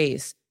her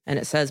face and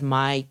it says,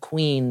 "My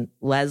Queen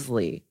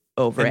Leslie"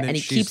 over it. And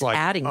he keeps like,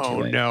 adding to it.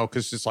 Oh, no,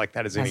 because it's like,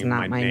 that isn't even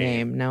not my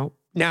name. No.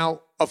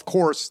 Now, of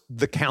course,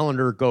 the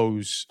calendar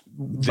goes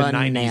the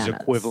Bananas.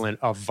 90s equivalent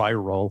of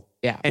viral.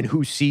 Yeah. And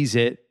who sees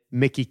it?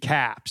 Mickey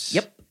Caps.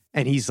 Yep.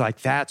 And he's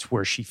like, that's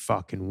where she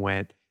fucking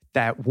went.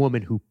 That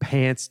woman who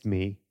pantsed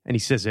me. And he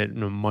says it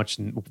in a much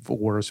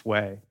worse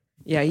way.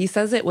 Yeah, he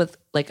says it with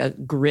like a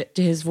grit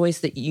to his voice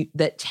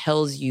that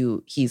tells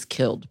you he's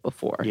killed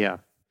before. Yeah.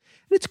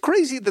 And it's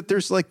crazy that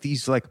there's like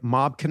these like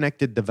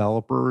mob-connected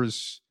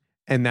developers,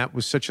 and that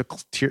was such a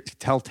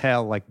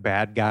telltale like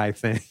bad guy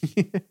thing.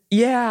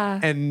 Yeah.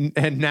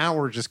 And now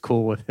we're just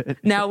cool with it.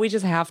 Now we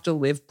just have to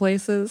live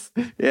places.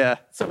 Yeah.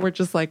 So we're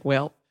just like,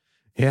 well.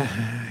 Yeah.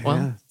 Well,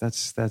 yeah,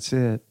 that's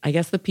it. I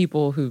guess the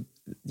people who,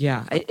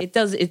 yeah, it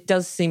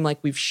does seem like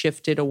we've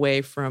shifted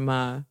away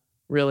from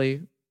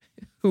really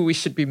who we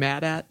should be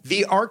mad at.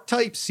 The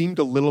archetype seemed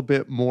a little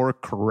bit more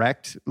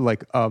correct,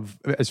 like of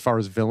as far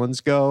as villains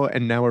go,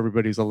 and now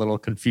everybody's a little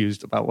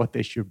confused about what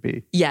they should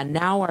be. Yeah,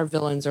 now our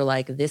villains are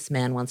like, this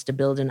man wants to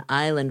build an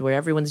island where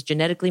everyone's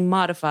genetically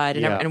modified,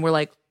 and we're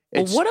like,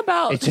 well, what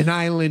about? It's an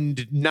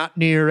island not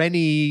near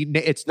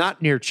it's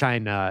not near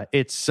China.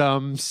 It's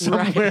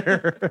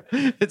somewhere.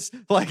 Right. It's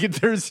like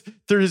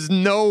there's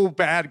no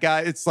bad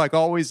guy. It's like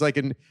always like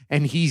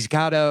and he's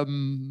got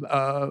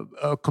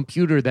a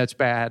computer that's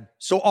bad.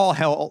 So all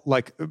hell,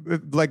 like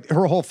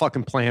her whole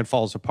fucking plan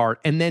falls apart.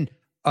 And then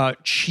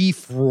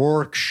Chief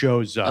Rourke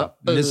shows up.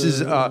 This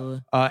is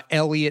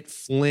Elliot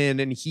Flynn,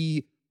 and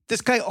this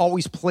guy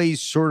always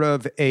plays sort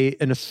of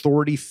an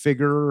authority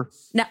figure.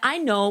 Now, I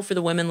know for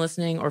the women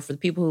listening or for the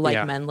people who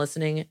like men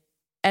listening,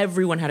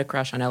 everyone had a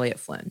crush on Elliot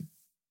Flynn.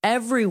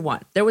 Everyone.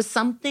 There was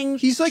something.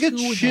 He's like a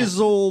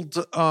chiseled,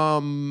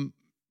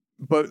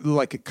 but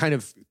like a kind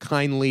of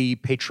kindly,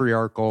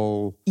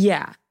 patriarchal.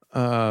 Yeah.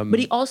 But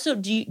he also,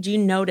 do you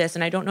notice,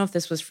 and I don't know if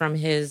this was from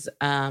his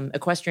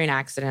equestrian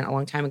accident a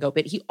long time ago,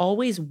 but he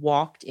always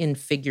walked in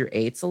figure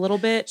eights a little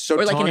bit. So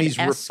or like Tawny's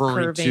in an S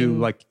referring curving. to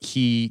like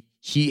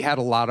he had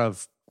a lot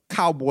of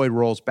cowboy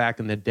roles back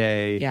in the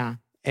day. Yeah.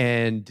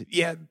 And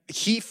yeah,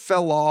 he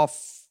fell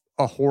off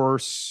a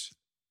horse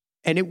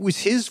and it was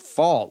his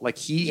fault. Like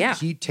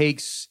he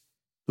takes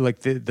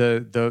like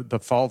the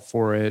fault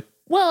for it.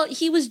 Well,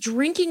 he was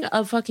drinking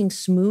a fucking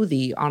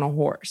smoothie on a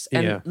horse.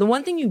 And the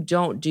one thing you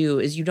don't do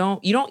is you don't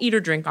eat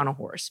or drink on a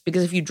horse,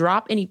 because if you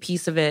drop any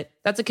piece of it,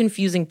 that's a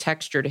confusing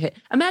texture to hit.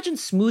 Imagine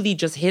smoothie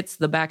just hits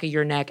the back of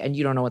your neck and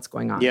you don't know what's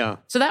going on. Yeah.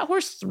 So that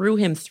horse threw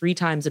him 3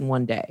 times in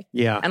one day.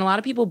 Yeah. And a lot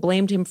of people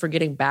blamed him for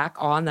getting back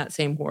on that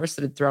same horse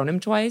that had thrown him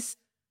twice.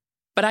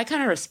 But I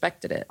kind of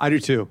respected it. I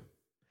do too.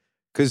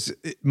 Because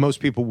most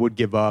people would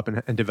give up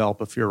and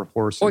develop a fear of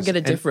horses. Or get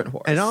a different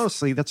horse. And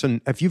honestly,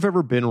 if you've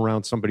ever been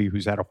around somebody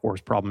who's had a horse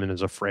problem and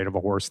is afraid of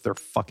a horse, they're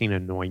fucking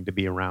annoying to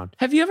be around.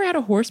 Have you ever had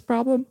a horse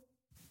problem?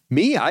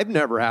 Me, I've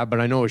never had, but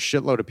I know a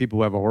shitload of people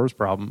who have a horse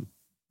problem.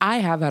 I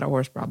have had a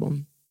horse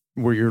problem.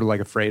 Where you're like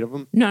afraid of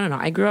them? No.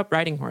 I grew up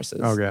riding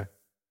horses. Okay.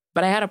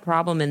 But I had a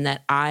problem in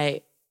that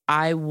I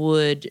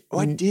would... Oh,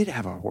 I did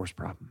have a horse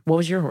problem. What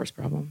was your horse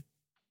problem?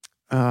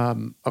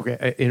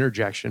 Okay,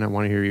 interjection. I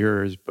want to hear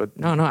yours, but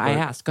no. I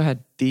asked. Go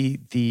ahead.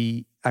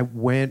 I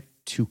went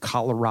to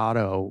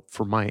Colorado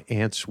for my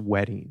aunt's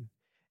wedding,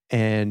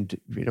 and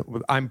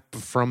I'm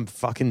from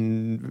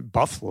fucking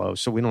Buffalo,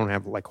 so we don't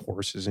have like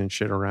horses and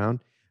shit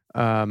around.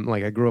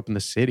 Like I grew up in the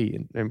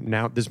city, and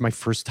now this is my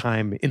first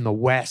time in the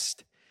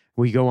West.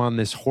 We go on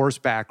this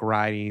horseback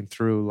riding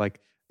through like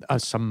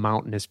some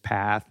mountainous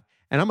path,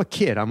 and I'm a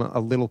kid. I'm a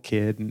little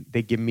kid, and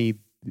they give me.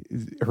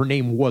 Her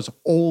name was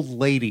Old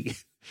Lady.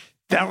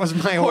 That was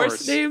my horse.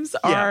 Horse names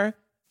are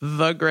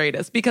the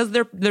greatest because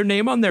their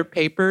name on their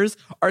papers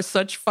are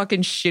such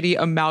fucking shitty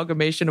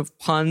amalgamation of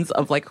puns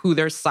of like who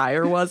their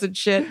sire was and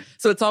shit.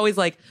 So it's always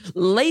like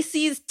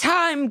Lacey's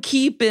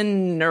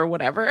Timekeeping or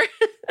whatever.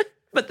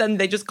 But then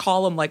they just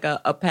call them like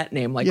a pet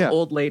name, like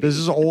Old Lady. This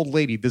is Old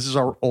Lady. This is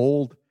our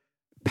old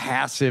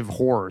passive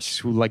horse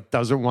who like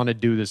doesn't want to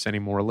do this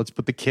anymore. Let's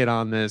put the kid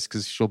on this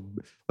because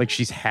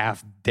she's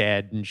half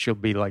dead and she'll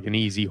be like an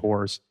easy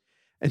horse.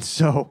 And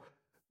so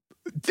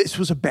this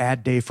was a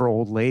bad day for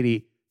Old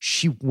Lady.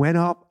 She went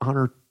up on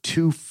her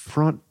 2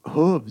 front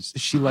hooves.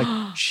 She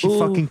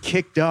fucking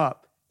kicked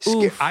up.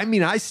 I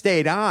mean, I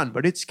stayed on,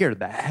 but it scared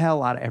the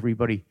hell out of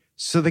everybody.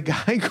 So the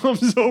guy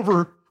comes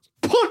over,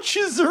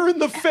 punches her in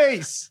the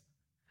face.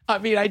 I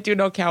mean, I do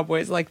know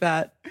cowboys like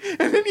that.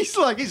 And then he's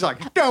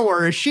like, don't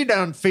worry, she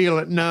don't feel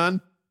it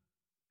none.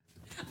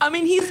 I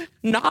mean, he's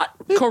not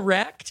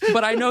correct,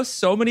 but I know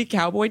so many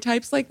cowboy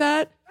types like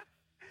that.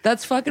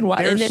 That's fucking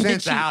wild. Their And then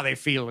sense of how they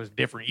feel is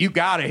different. You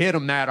got to hit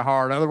them that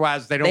hard.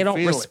 Otherwise, they don't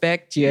feel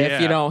respect you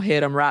if you don't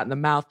hit them right in the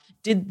mouth.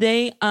 Did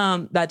they,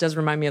 that does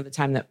remind me of the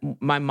time that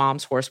my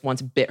mom's horse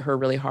once bit her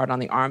really hard on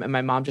the arm, and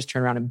my mom just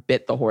turned around and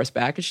bit the horse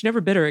back, and she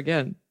never bit her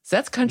again. So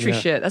that's country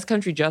shit. That's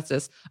country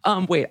justice.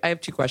 Wait, I have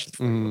 2 questions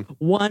for you.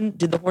 One,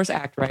 did the horse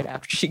act right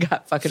after she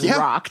got fucking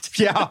rocked?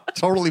 Yeah,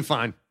 totally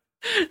fine.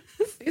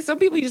 Some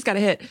people you just got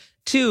to hit.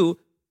 2,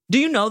 do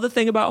you know the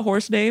thing about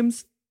horse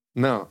names?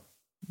 No.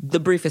 The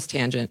briefest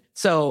tangent.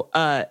 So,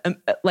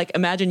 like,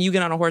 imagine you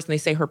get on a horse and they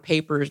say her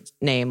paper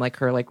name, like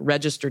her like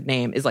registered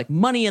name, is like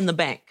Money in the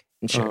Bank.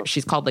 And sure,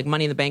 she's called like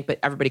Money in the Bank, but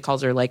everybody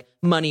calls her like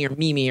Money or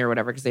Mimi or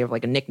whatever because they have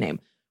like a nickname.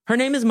 Her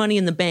name is Money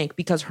in the Bank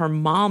because her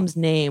mom's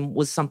name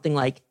was something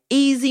like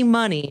Easy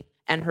Money,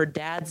 and her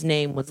dad's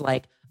name was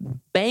like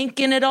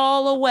Banking It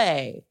All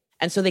Away.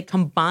 And so they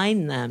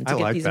combine them to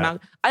get these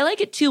amounts. I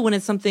like it too when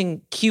it's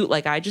something cute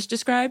like I just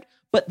described.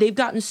 But they've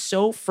gotten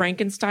so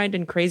Frankenstein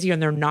and crazy,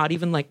 and they're not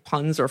even like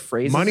puns or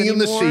phrases Money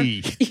anymore. in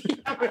the sea.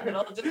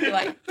 It'll just be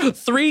like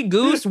 3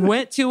 goose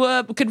went to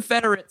a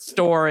Confederate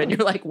store, and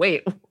you're like,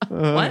 wait,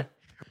 what?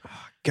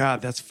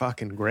 God, that's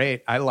fucking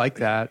great. I like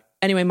that.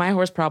 Anyway, my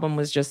horse problem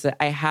was just that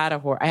I had a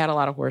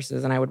lot of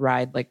horses, and I would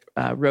ride like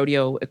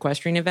rodeo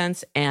equestrian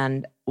events.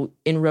 And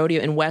in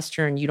rodeo, in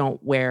Western, you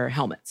don't wear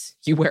helmets;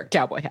 you wear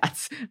cowboy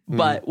hats.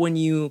 But when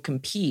you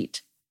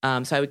compete,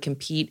 so I would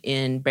compete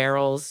in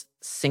barrels,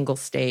 single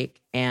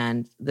stake,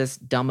 and this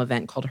dumb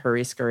event called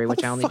Hurry Scurry,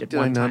 which I only did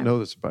one time. I did not know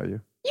this about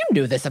you. You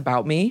knew this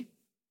about me.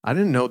 I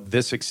didn't know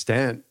this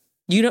extent.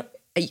 You know,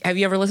 have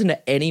you ever listened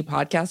to any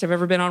podcast I've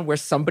ever been on where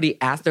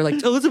somebody asked, they're like,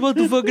 tell us about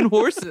the fucking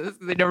horses.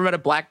 They never met a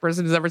black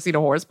person who's ever seen a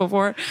horse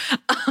before.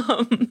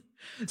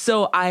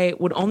 So I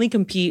would only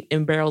compete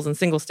in barrels and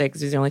single stake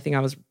because it was the only thing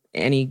I was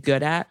any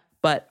good at.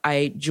 But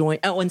I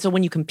joined. Oh, and so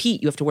when you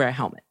compete, you have to wear a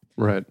helmet.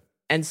 Right.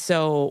 And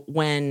so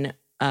when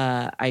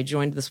I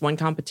joined this one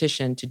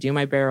competition to do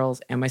my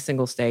barrels and my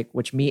single stake,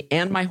 which me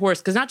and my horse,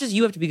 because not just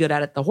you have to be good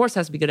at it, the horse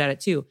has to be good at it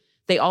too.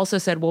 They also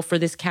said, well, for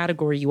this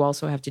category, you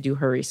also have to do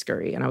Hurry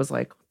Scurry. And I was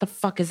like, what the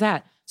fuck is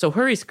that? So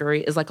Hurry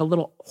Scurry is like a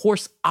little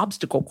horse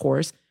obstacle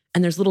course,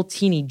 and there's little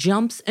teeny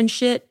jumps and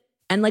shit.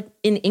 And like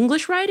in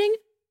English riding,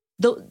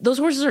 those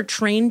horses are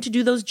trained to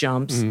do those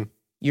jumps.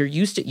 You're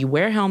used to it. You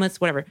wear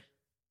helmets, whatever.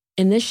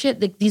 In this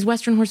shit, these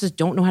Western horses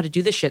don't know how to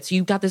do this shit. So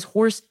you've got this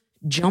horse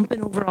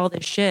jumping over all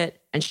this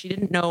shit, and she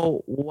didn't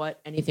know what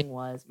anything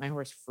was. My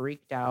horse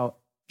freaked out,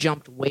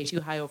 jumped way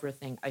too high over a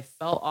thing. I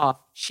fell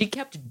off. She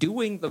kept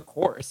doing the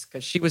course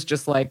because she was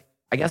just like,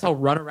 I guess I'll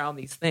run around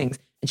these things.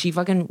 And she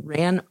fucking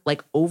ran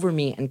like over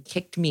me and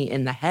kicked me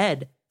in the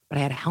head, but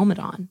I had a helmet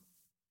on.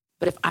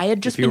 But if I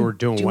had just you were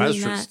doing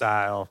Western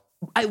style.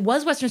 I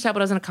was Western style,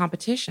 but I was in a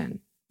competition.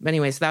 But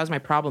anyway, so that was my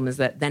problem, is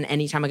that then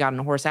anytime I got on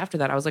a horse after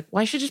that, I was like,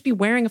 well, I should just be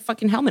wearing a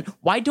fucking helmet.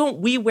 Why don't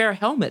we wear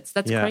helmets?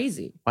 That's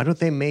crazy. Why don't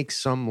they make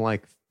some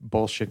like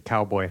bullshit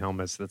cowboy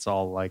helmets that's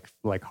all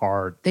like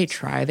hard? They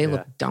try. They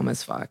look dumb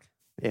as fuck.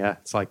 Yeah,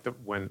 it's like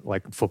when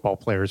like football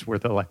players wear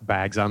the like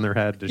bags on their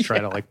head to try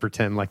to like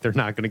pretend like they're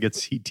not going to get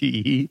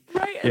CTE.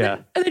 Right.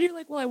 And then you're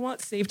like, well, I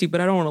want safety, but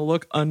I don't want to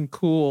look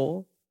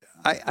uncool.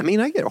 I mean,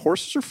 I get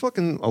horses are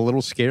fucking a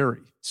little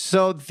scary.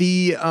 So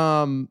the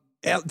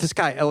this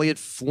guy, Elliot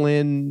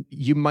Flynn,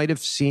 you might have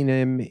seen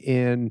him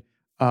in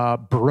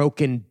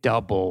Broken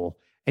Double,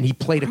 and he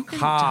played a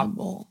cop.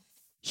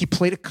 He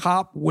played a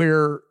cop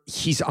where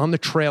he's on the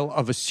trail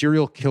of a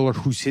serial killer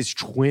who's his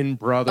twin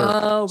brother.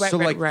 Oh, right, so,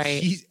 like,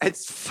 right.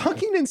 It's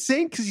fucking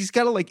insane because he's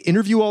got to like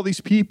interview all these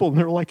people, and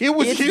they're like, "It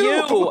was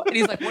you." And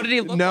he's like, "What did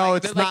he look like?" No,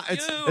 it's not. Like,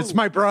 it's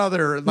my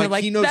brother.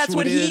 Like he knows that's who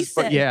what it he is.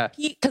 said. But yeah,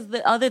 because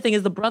the other thing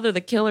is the brother, the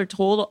killer,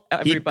 told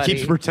everybody. He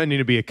keeps pretending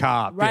to be a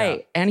cop, right?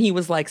 Yeah. And he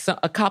was like,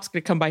 "A cop's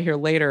gonna come by here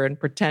later and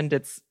pretend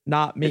it's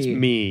not me. It's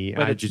me.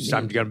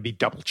 I'm me. gonna be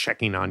double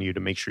checking on you to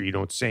make sure you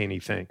don't say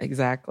anything."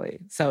 Exactly.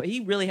 So he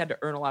really had to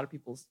earn a lot of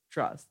people's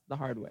trust the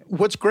hard way.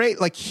 What's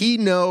great, like he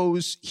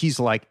knows, he's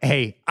like,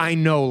 hey, I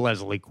know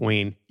Leslie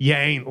Queen. You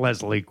ain't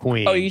Leslie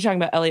Queen. Oh, are you talking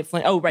about Elliot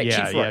Flynn? Oh, right.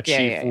 Yeah, Chief Rourke.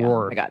 Chief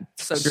Rourke. Oh my God.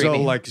 So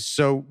dreamy.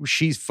 So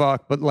she's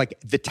fucked, but like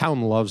the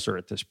town loves her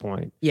at this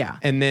point. Yeah.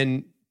 And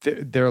then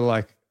they're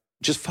like,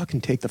 just fucking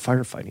take the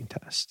firefighting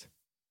test.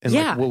 And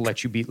like, we'll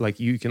let you be, like,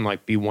 you can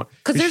like be one.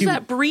 Because there's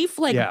that brief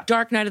like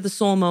Dark Night of the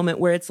Soul moment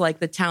where it's like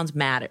the town's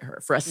mad at her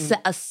for a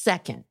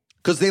second.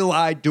 Because they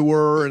lied to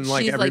her and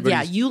like she's everybody.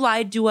 Like, you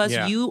lied to us.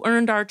 Yeah. You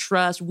earned our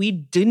trust. We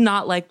did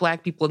not like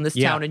black people in this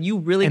town, and you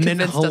really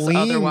convinced us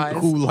otherwise.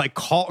 Who like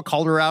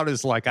called her out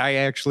as like, I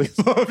actually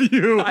love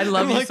you. I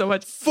love you so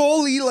much.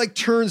 Fully like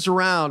turns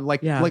around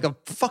like a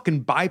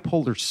fucking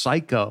bipolar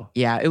psycho.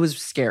 Yeah, it was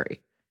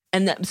scary.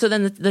 And so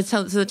then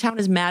the town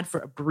is mad for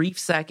a brief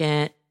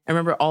second. I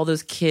remember all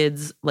those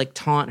kids like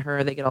taunt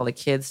her. They get all the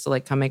kids to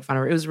like come make fun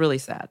of her. It was really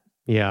sad.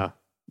 Yeah.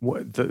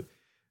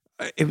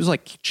 It was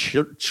like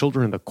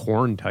Children of the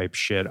Corn type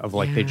shit of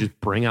like, they just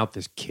bring out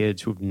these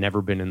kids who've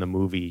never been in the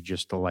movie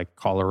just to like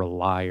call her a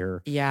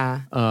liar.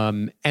 Yeah.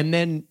 And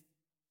then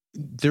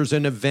there's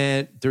an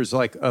event, there's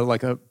like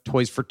a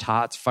Toys for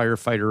Tots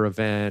firefighter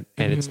event,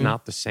 and it's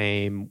not the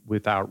same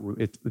without,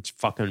 it's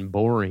fucking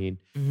boring.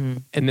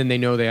 And then they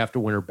know they have to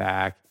win her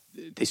back.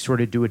 They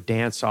sort of do a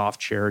dance-off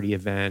charity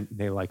event.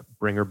 They like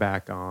bring her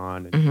back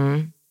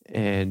on.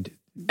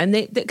 And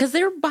they, because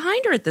they're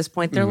behind her at this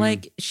point. They're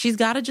like, she's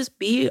got to just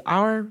be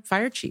our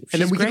fire chief.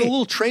 And then we get a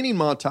little training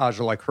montage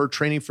of like her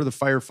training for the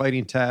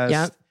firefighting test.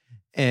 Yep.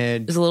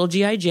 And there's a little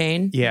G.I.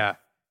 Jane. Yeah.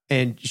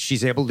 And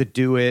she's able to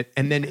do it.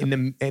 And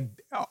then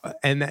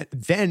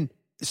then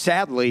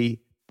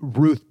sadly,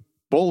 Ruth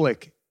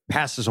Bullock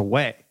passes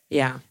away.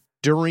 Yeah.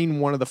 During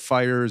one of the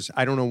fires,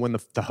 I don't know when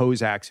the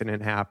hose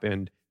accident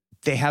happened,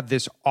 they have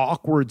this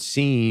awkward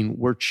scene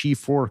where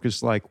Chief Rourke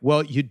is like,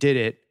 well, you did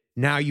it.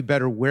 Now you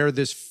better wear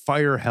this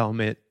fire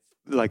helmet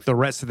like the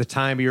rest of the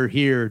time you're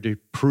here to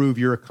prove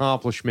your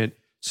accomplishment.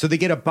 So they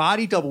get a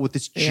body double with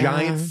this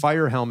giant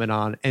fire helmet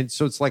on. And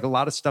so it's like a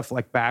lot of stuff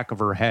like back of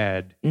her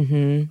head.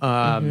 And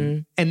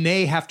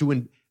they have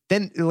to,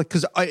 then like,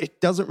 because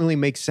it doesn't really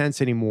make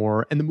sense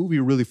anymore. And the movie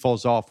really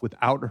falls off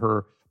without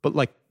her. But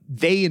like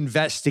they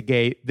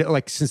investigate,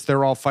 like since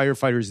they're all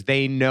firefighters,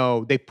 they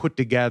know, they put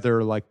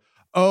together like,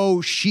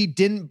 oh, she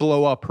didn't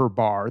blow up her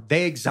bar.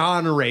 They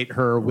exonerate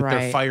her with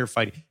their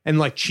firefighting. And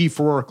like Chief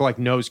Rourke like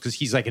knows because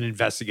he's like an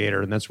investigator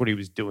and that's what he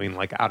was doing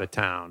like out of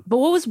town. But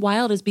what was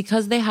wild is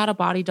because they had a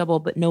body double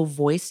but no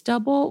voice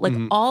double, like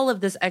all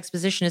of this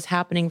exposition is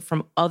happening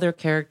from other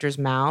characters'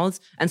 mouths.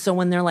 And so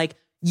when they're like,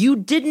 you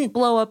didn't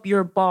blow up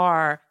your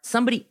bar,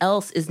 somebody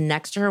else is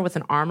next to her with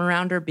an arm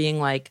around her being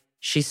like,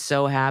 she's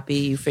so happy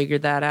you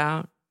figured that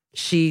out.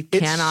 She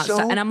cannot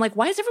stop. And I'm like,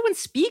 why is everyone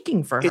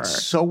speaking for her?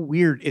 It's so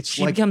weird.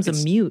 She becomes a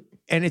mute.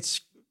 And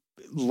it's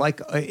like,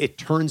 it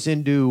turns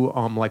into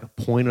like a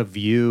point of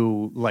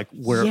view, like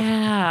where.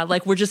 Yeah,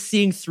 like we're just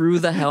seeing through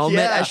the helmet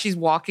as she's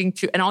walking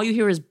to, and all you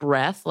hear is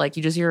breath. Like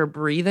you just hear her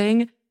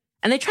breathing.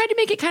 And they tried to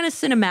make it kind of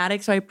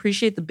cinematic, so I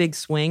appreciate the big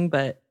swing,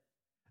 but.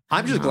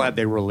 I'm just glad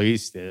they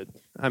released it.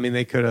 I mean,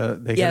 they could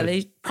have.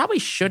 They probably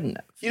shouldn't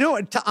have. You know,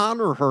 to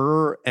honor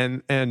her,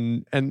 and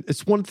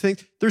it's one thing.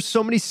 There's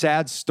so many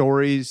sad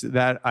stories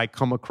that I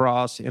come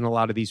across in a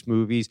lot of these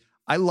movies.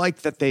 I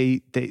like that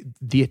the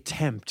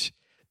attempt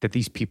that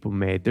these people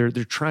made. They're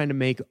trying to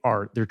make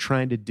art. They're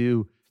trying to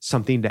do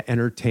something to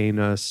entertain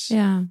us.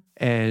 Yeah.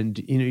 And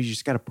you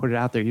just got to put it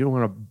out there. You don't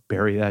want to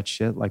bury that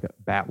shit like a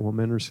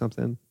Batwoman or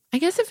something. I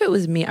guess if it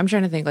was me, I'm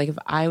trying to think. Like if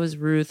I was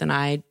Ruth and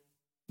I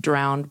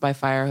drowned by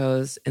fire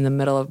hose in the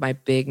middle of my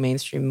big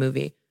mainstream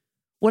movie,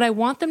 would I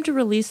want them to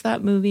release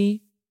that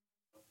movie?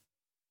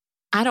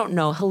 I don't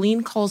know.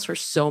 Helene calls her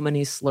so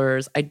many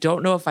slurs. I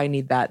don't know if I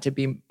need that to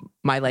be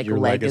my like your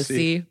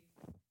legacy.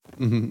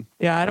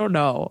 Yeah, I don't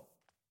know.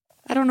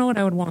 I don't know what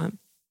I would want.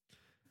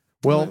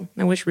 Well,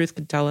 I wish Ruth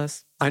could tell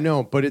us. I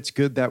know, but it's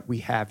good that we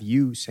have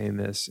you saying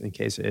this in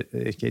case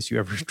you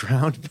ever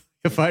drowned by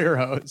a fire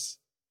hose.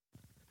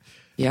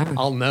 Yeah,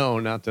 I'll know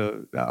not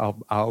to.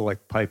 I'll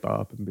like pipe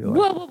up and be like,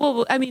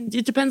 well. I mean,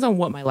 it depends on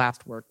what my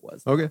last work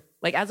was. Okay.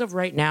 Like as of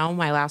right now,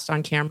 my last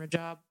on camera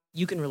job,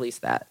 you can release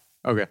that.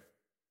 Okay.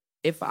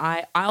 If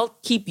I'll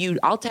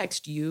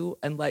text you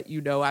and let you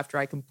know after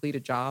I complete a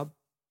job.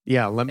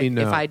 Yeah, let me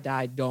know. If I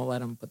die, don't let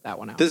them put that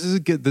one out. This is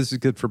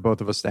good for both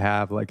of us to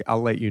have. Like,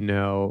 I'll let you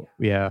know.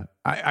 Yeah.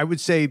 I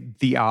would say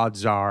the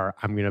odds are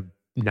I'm gonna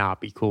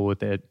not be cool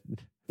with it.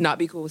 Not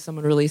be cool with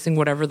someone releasing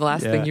whatever the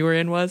last thing you were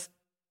in was.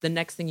 The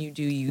next thing you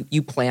do,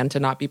 you plan to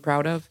not be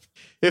proud of?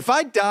 If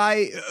I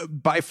die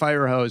by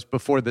fire hose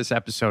before this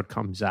episode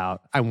comes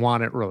out, I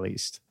want it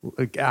released.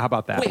 How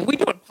about that? Wait, we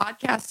doing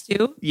podcasts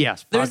too?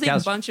 Yes. There's a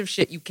bunch of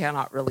shit you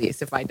cannot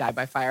release if I die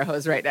by fire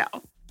hose right now.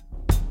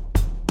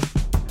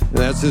 And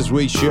that's this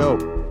week's show.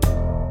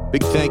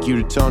 Big thank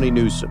you to Tawny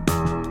Newsome.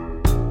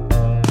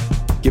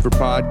 Give her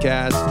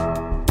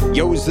podcast,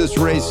 Yo, Is This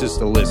Racist,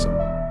 a listen.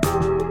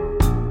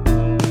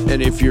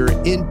 And if you're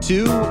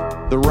into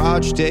the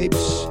Raj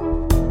tapes,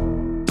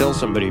 tell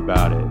somebody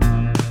about it.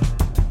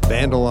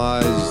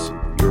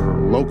 Vandalize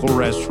your local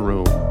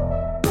restroom,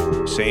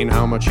 saying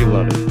how much you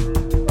love it.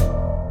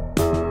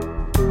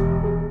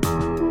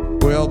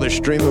 Well, the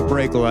stream of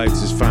brake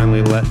lights is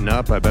finally letting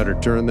up. I better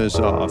turn this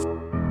off.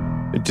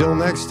 Until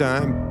next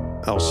time,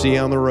 I'll see you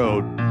on the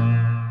road.